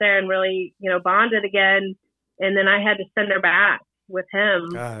 We sat there and really, bonded again. And then I had to send her back with him.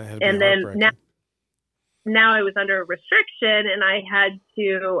 God, and then now I was under restriction and I had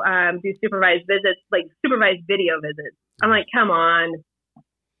to do supervised visits, like supervised video visits. I'm like, come on.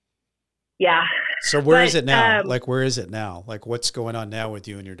 Yeah. So where is it now? Where is it now? Like, what's going on now with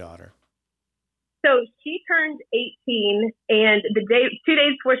you and your daughter? So she turned 18 and 2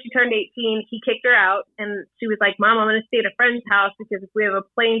 days before she turned 18, he kicked her out and she was like, Mom, I'm going to stay at a friend's house because if we have a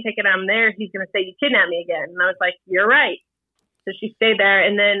plane ticket, I'm there. He's going to say you kidnapped me again. And I was like, you're right. So she stayed there.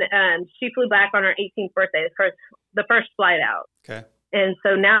 And then she flew back on her 18th birthday, the first flight out. Okay. And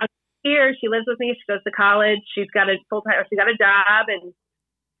so now she's here, she lives with me. She goes to college. She's got a job and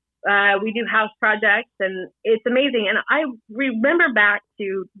we do house projects and it's amazing. And I remember back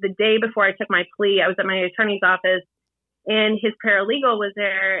to the day before I took my plea, I was at my attorney's office and his paralegal was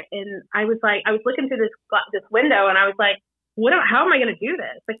there. And I was looking through this window and I was like, how am I going to do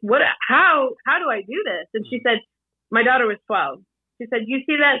this? Like, how do I do this? And she said, my daughter was 12. She said, you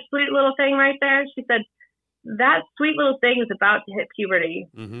see that sweet little thing right there? She said, that sweet little thing is about to hit puberty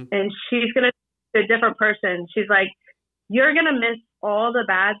and she's going to be a different person. She's like, you're going to miss all the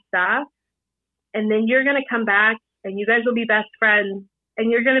bad stuff and then you're going to come back and you guys will be best friends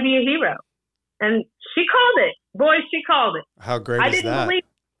and you're going to be a hero. And she called it. Boy, she called it. How great is that? Believe.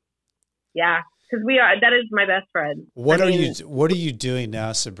 Yeah, because that is my best friend. What are you doing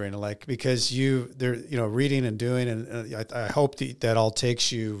now, Sabrena? Like, because reading and doing, and I hope that all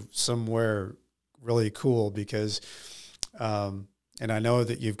takes you somewhere really cool because, and I know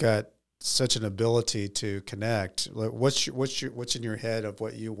that you've got such an ability to connect. Like, what's in your head of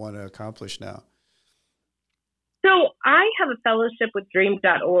what you want to accomplish now? So I have a fellowship with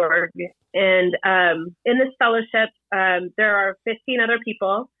dream.org and in this fellowship there are 15 other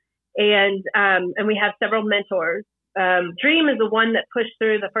people and we have several mentors. Dream is the one that pushed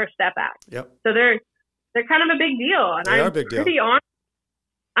through the First Step Act. Yep. So they're kind of a big deal and I'm pretty honored.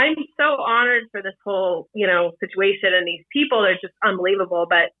 I'm so honored for this whole situation and these people. They're just unbelievable.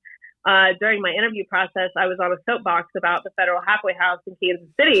 But during my interview process, I was on a soapbox about the federal halfway house in Kansas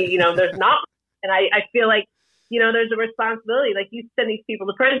City. There's not, and I feel like, there's a responsibility. Like, you send these people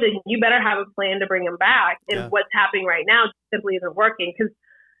to prison, you better have a plan to bring them back. And what's happening right now simply isn't working because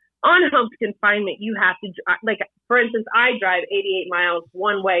on home confinement, you have to, like, for instance, I drive 88 miles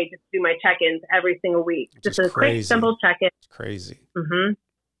one way just to do my check-ins every single week. Just a quick, simple check-in. It's crazy. Mm-hmm.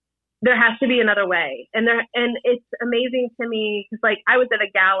 There has to be another way. And it's amazing to me because, like, I was at a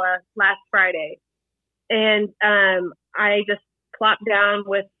gala last Friday and I just plopped down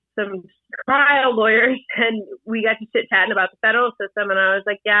with some trial lawyers and we got to chit-chatting about the federal system. And I was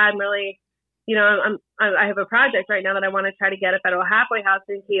like, yeah, I'm really, I have a project right now that I want to try to get a federal halfway house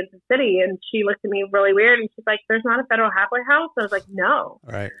in Kansas City. And she looked at me really weird and she's like, there's not a federal halfway house? I was like, no.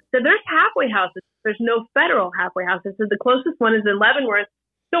 Right. So there's halfway houses. There's no federal halfway houses. So the closest one is in Leavenworth.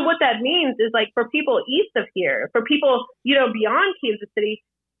 So what that means is, like, for people east of here, for people, beyond Kansas City,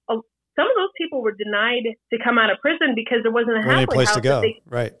 some of those people were denied to come out of prison because there wasn't a halfway place house to go.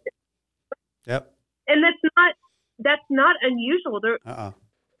 Right. Yep. And that's not unusual.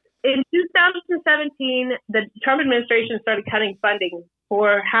 In 2017, the Trump administration started cutting funding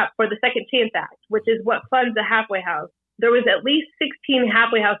for the Second Chance Act, which is what funds a halfway house. There was at least 16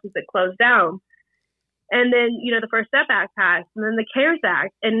 halfway houses that closed down. And then, the First Step Act passed, and then the CARES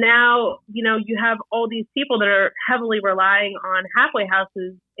Act. And now, you have all these people that are heavily relying on halfway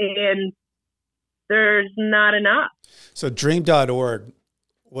houses, and there's not enough. So dream.org,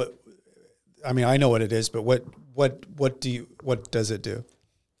 I know what it is, but what does it do?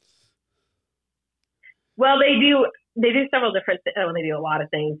 Well, they do several different things. They do a lot of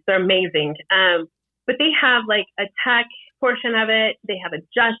things. They're amazing. But they have, like, a tech portion of it, they have a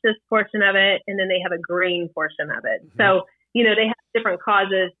justice portion of it, and then they have a green portion of it. Mm-hmm. So, they have different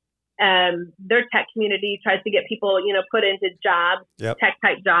causes. their tech community tries to get people, put into jobs, tech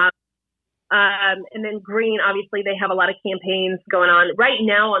type jobs. And then green, obviously, they have a lot of campaigns going on right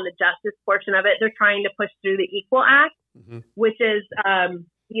now on the justice portion of it. They're trying to push through the Equal Act, which is,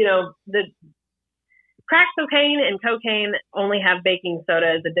 the crack cocaine and cocaine only have baking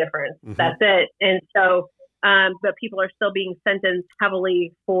soda as a difference. That's it. And so, but people are still being sentenced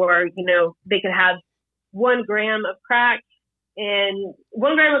heavily for, they could have 1 gram of crack, and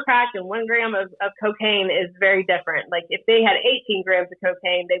 1 gram of crack and 1 gram of cocaine is very different. Like if they had 18 grams of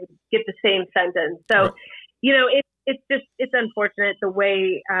cocaine, they would get the same sentence. So, it's unfortunate the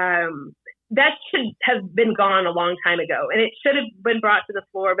way, that should have been gone a long time ago, and it should have been brought to the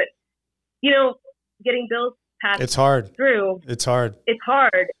floor. But, getting bills passed it's hard. through. It's hard. It's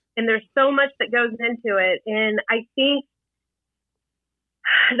hard. And there's so much that goes into it. And I think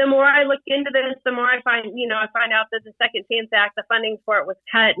the more I look into this, the more I find out that the Second Chance Act, the funding for it was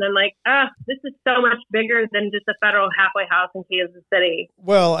cut. And I'm like, this is so much bigger than just a federal halfway house in Kansas City.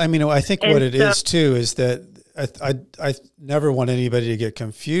 Well, I mean, I think what it is too is that I never want anybody to get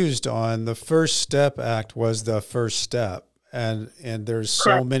confused on the First Step Act was the first step. And there's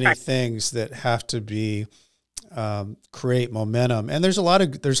so many things that have to be create momentum. And there's a lot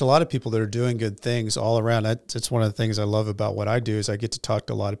of people that are doing good things all around. That's one of the things I love about what I do is I get to talk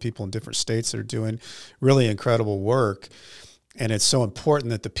to a lot of people in different states that are doing really incredible work. And it's so important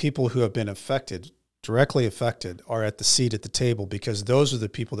that the people who have been directly affected, are at the seat at the table, because those are the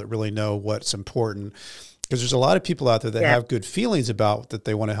people that really know what's important. Because there's a lot of people out there that have good feelings about that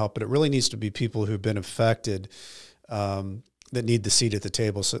they want to help, but it really needs to be people who've been affected that need the seat at the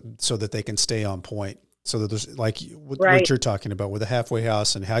table so that they can stay on point. So that there's like what you're talking about with the halfway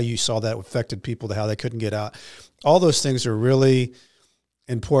house and how you saw that affected people to how they couldn't get out. All those things are really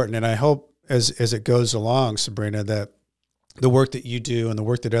important. And I hope as it goes along, Sabrena, that the work that you do and the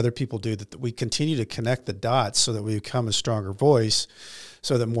work that other people do, that we continue to connect the dots so that we become a stronger voice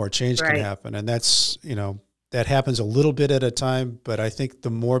so that more change can happen. And that's, that happens a little bit at a time, but I think the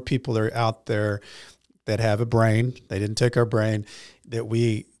more people are out there that have a brain, they didn't take our brain, that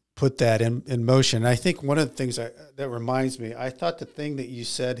we put that in motion. And I think one of the things that reminds me, I thought the thing that you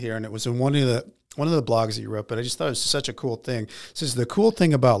said here, and it was in one of the blogs that you wrote, but I just thought it was such a cool thing. It says the cool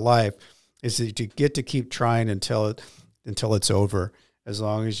thing about life is that you get to keep trying until it's over, as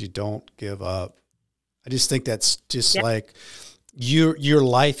long as you don't give up. I just think that's just like your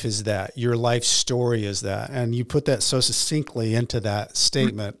life is that, your life story is that, and you put that so succinctly into that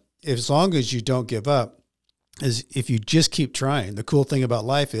statement. As long as you don't give up, is if you just keep trying. The cool thing about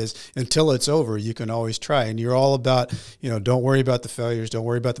life is until it's over, you can always try. And you're all about, don't worry about the failures. Don't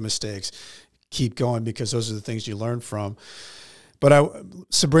worry about the mistakes. Keep going, because those are the things you learn from. But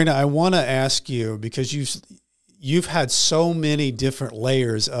Sabrena, I want to ask you, because you've had so many different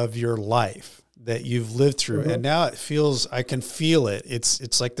layers of your life that you've lived through. And now I can feel it.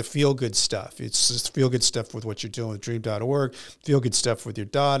 It's like the feel good stuff. It's just feel good stuff with what you're doing with dream.org, feel good stuff with your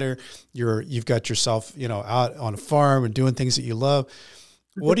daughter. You've got yourself, out on a farm and doing things that you love.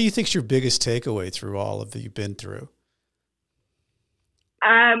 What do you think is your biggest takeaway through all of that you've been through?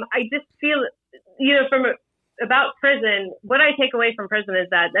 I just feel, about prison, what I take away from prison is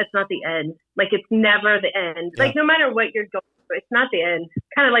that that's not the end. Like, it's never the end. Like, no matter what you're going through, it's not the end.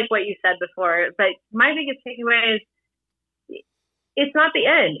 Kind of like what you said before. But my biggest takeaway is it's not the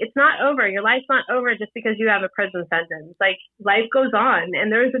end. It's not over. Your life's not over just because you have a prison sentence. Like, life goes on,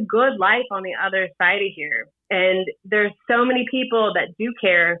 and there's a good life on the other side of here. And there's so many people that do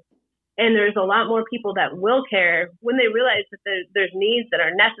care. And there's a lot more people that will care when they realize that there's needs that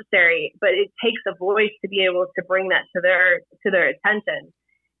are necessary, but it takes a voice to be able to bring that to their attention.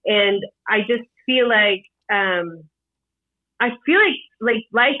 And I just feel like, like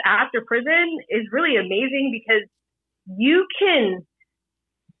life after prison is really amazing, because you can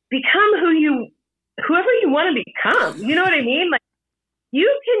become whoever you want to become. You know what I mean? Like, you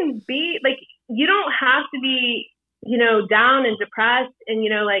can be like, you don't have to be, down and depressed and,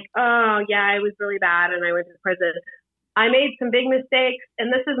 like, oh yeah, I was really bad and I went to prison. I made some big mistakes,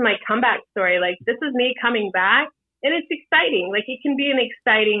 and this is my comeback story. Like, this is me coming back, and it's exciting. Like, it can be an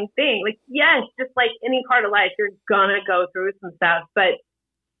exciting thing. Like, yes, just like any part of life, you're gonna go through some stuff, but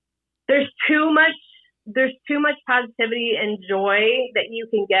there's too much positivity and joy that you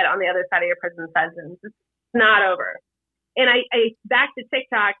can get on the other side of your prison sentence. It's not over. And I back to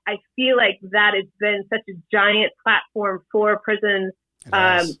TikTok, I feel like that has been such a giant platform for prison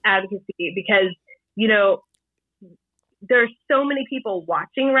advocacy, because, there's so many people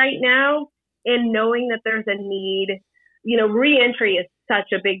watching right now, and knowing that there's a need, reentry is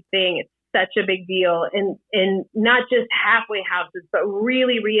such a big thing. It's such a big deal, and not just halfway houses, but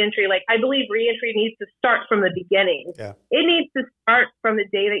really reentry. Like, I believe reentry needs to start from the beginning. Yeah. It needs to start from the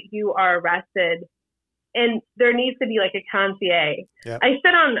day that you are arrested, and there needs to be like a concierge. Yeah. I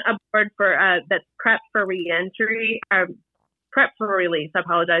sit on a board for that's prep for reentry, prep for release. I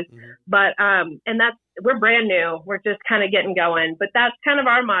apologize, but and that's, we're brand new. We're just kind of getting going, but that's kind of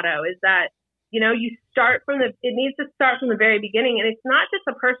our motto, is that, you know, you start from it needs to start from the very beginning. And it's not just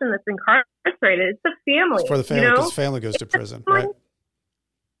a person that's incarcerated, it's the family. It's for the family, you know? because family goes to prison, right?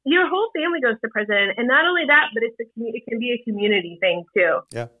 Your whole family goes to prison. And not only that, but it can be a community thing too.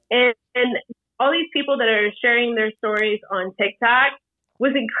 Yeah. And all these people that are sharing their stories on TikTok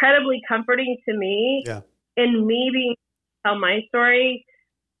was incredibly comforting to me. Yeah. And me being able to tell my story,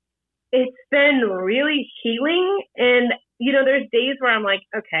 it's been really healing. And, you know, there's days where I'm like,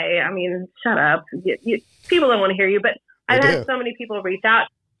 okay, I mean, shut up. People don't want to hear you. But I've had so many people reach out,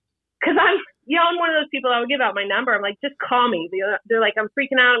 because I'm one of those people. I would give out my number. I'm like, just call me. They're like, I'm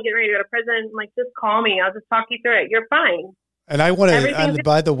freaking out. I'm getting ready to go to prison. I'm like, just call me. I'll just talk you through it. You're fine. And I want to, and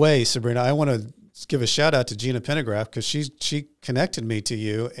by the way, Sabrena, I want to give a shout out to Gina Pendergraph, because she connected me to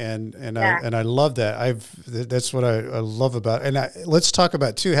you, and I love that. That's what I love about. And let's talk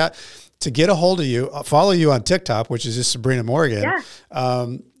about too, how to get a hold of you, follow you on TikTok, which is just Sabrena Morgan. Yeah.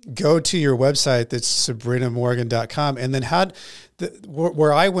 Go to your website, that's sabrenamorgan.com. And then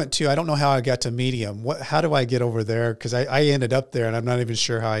where I went to, I don't know how I got to Medium. How do I get over there? Because I ended up there, and I'm not even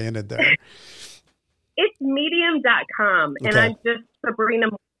sure how I ended there. It's medium.com, and I'm just Sabrena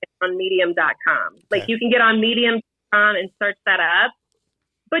Morgan on medium.com. Like, you can get on medium.com and search that up.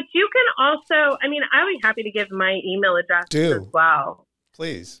 But you can also, I mean, I would be happy to give my email address as well.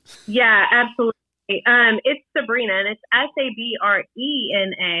 Please. Yeah, absolutely. It's Sabrena, and it's Sabrena.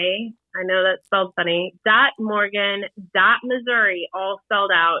 I know that's spelled funny. .Morgan. .Missouri, all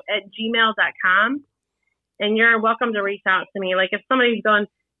spelled out, at gmail.com. And you're welcome to reach out to me. Like, if somebody's going,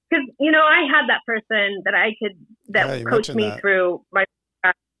 because, you know, I had that person that coached me through my,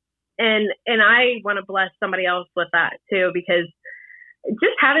 and I want to bless somebody else with that too, because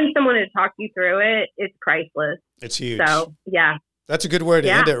just having someone to talk you through it, it's priceless. It's huge. So, yeah. That's a good word to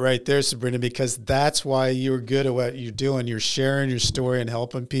end it right there, Sabrena, because that's why you're good at what you're doing. You're sharing your story and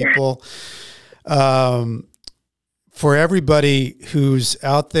helping people. For everybody who's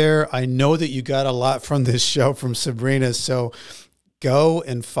out there, I know that you got a lot from this show from Sabrena. So go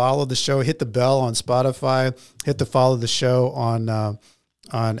and follow the show. Hit the bell on Spotify. Hit the follow the show on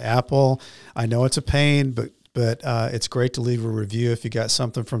Apple. I know it's a pain, but it's great to leave a review if you got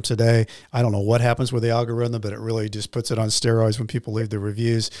something from today. I don't know what happens with the algorithm, but it really just puts it on steroids when people leave the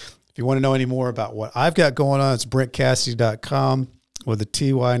reviews. If you want to know any more about what I've got going on, it's BrentCassidy.com with a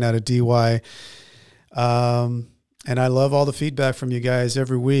TY, not a DY. And I love all the feedback from you guys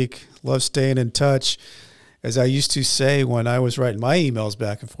every week. Love staying in touch. As I used to say when I was writing my emails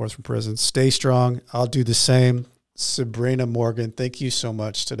back and forth from prison, stay strong. I'll do the same. Sabrena Morgan, thank you so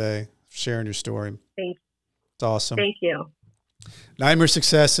much today for sharing your story. Thank you. It's awesome. Thank you. Nightmare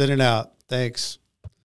Success, in and out. Thanks.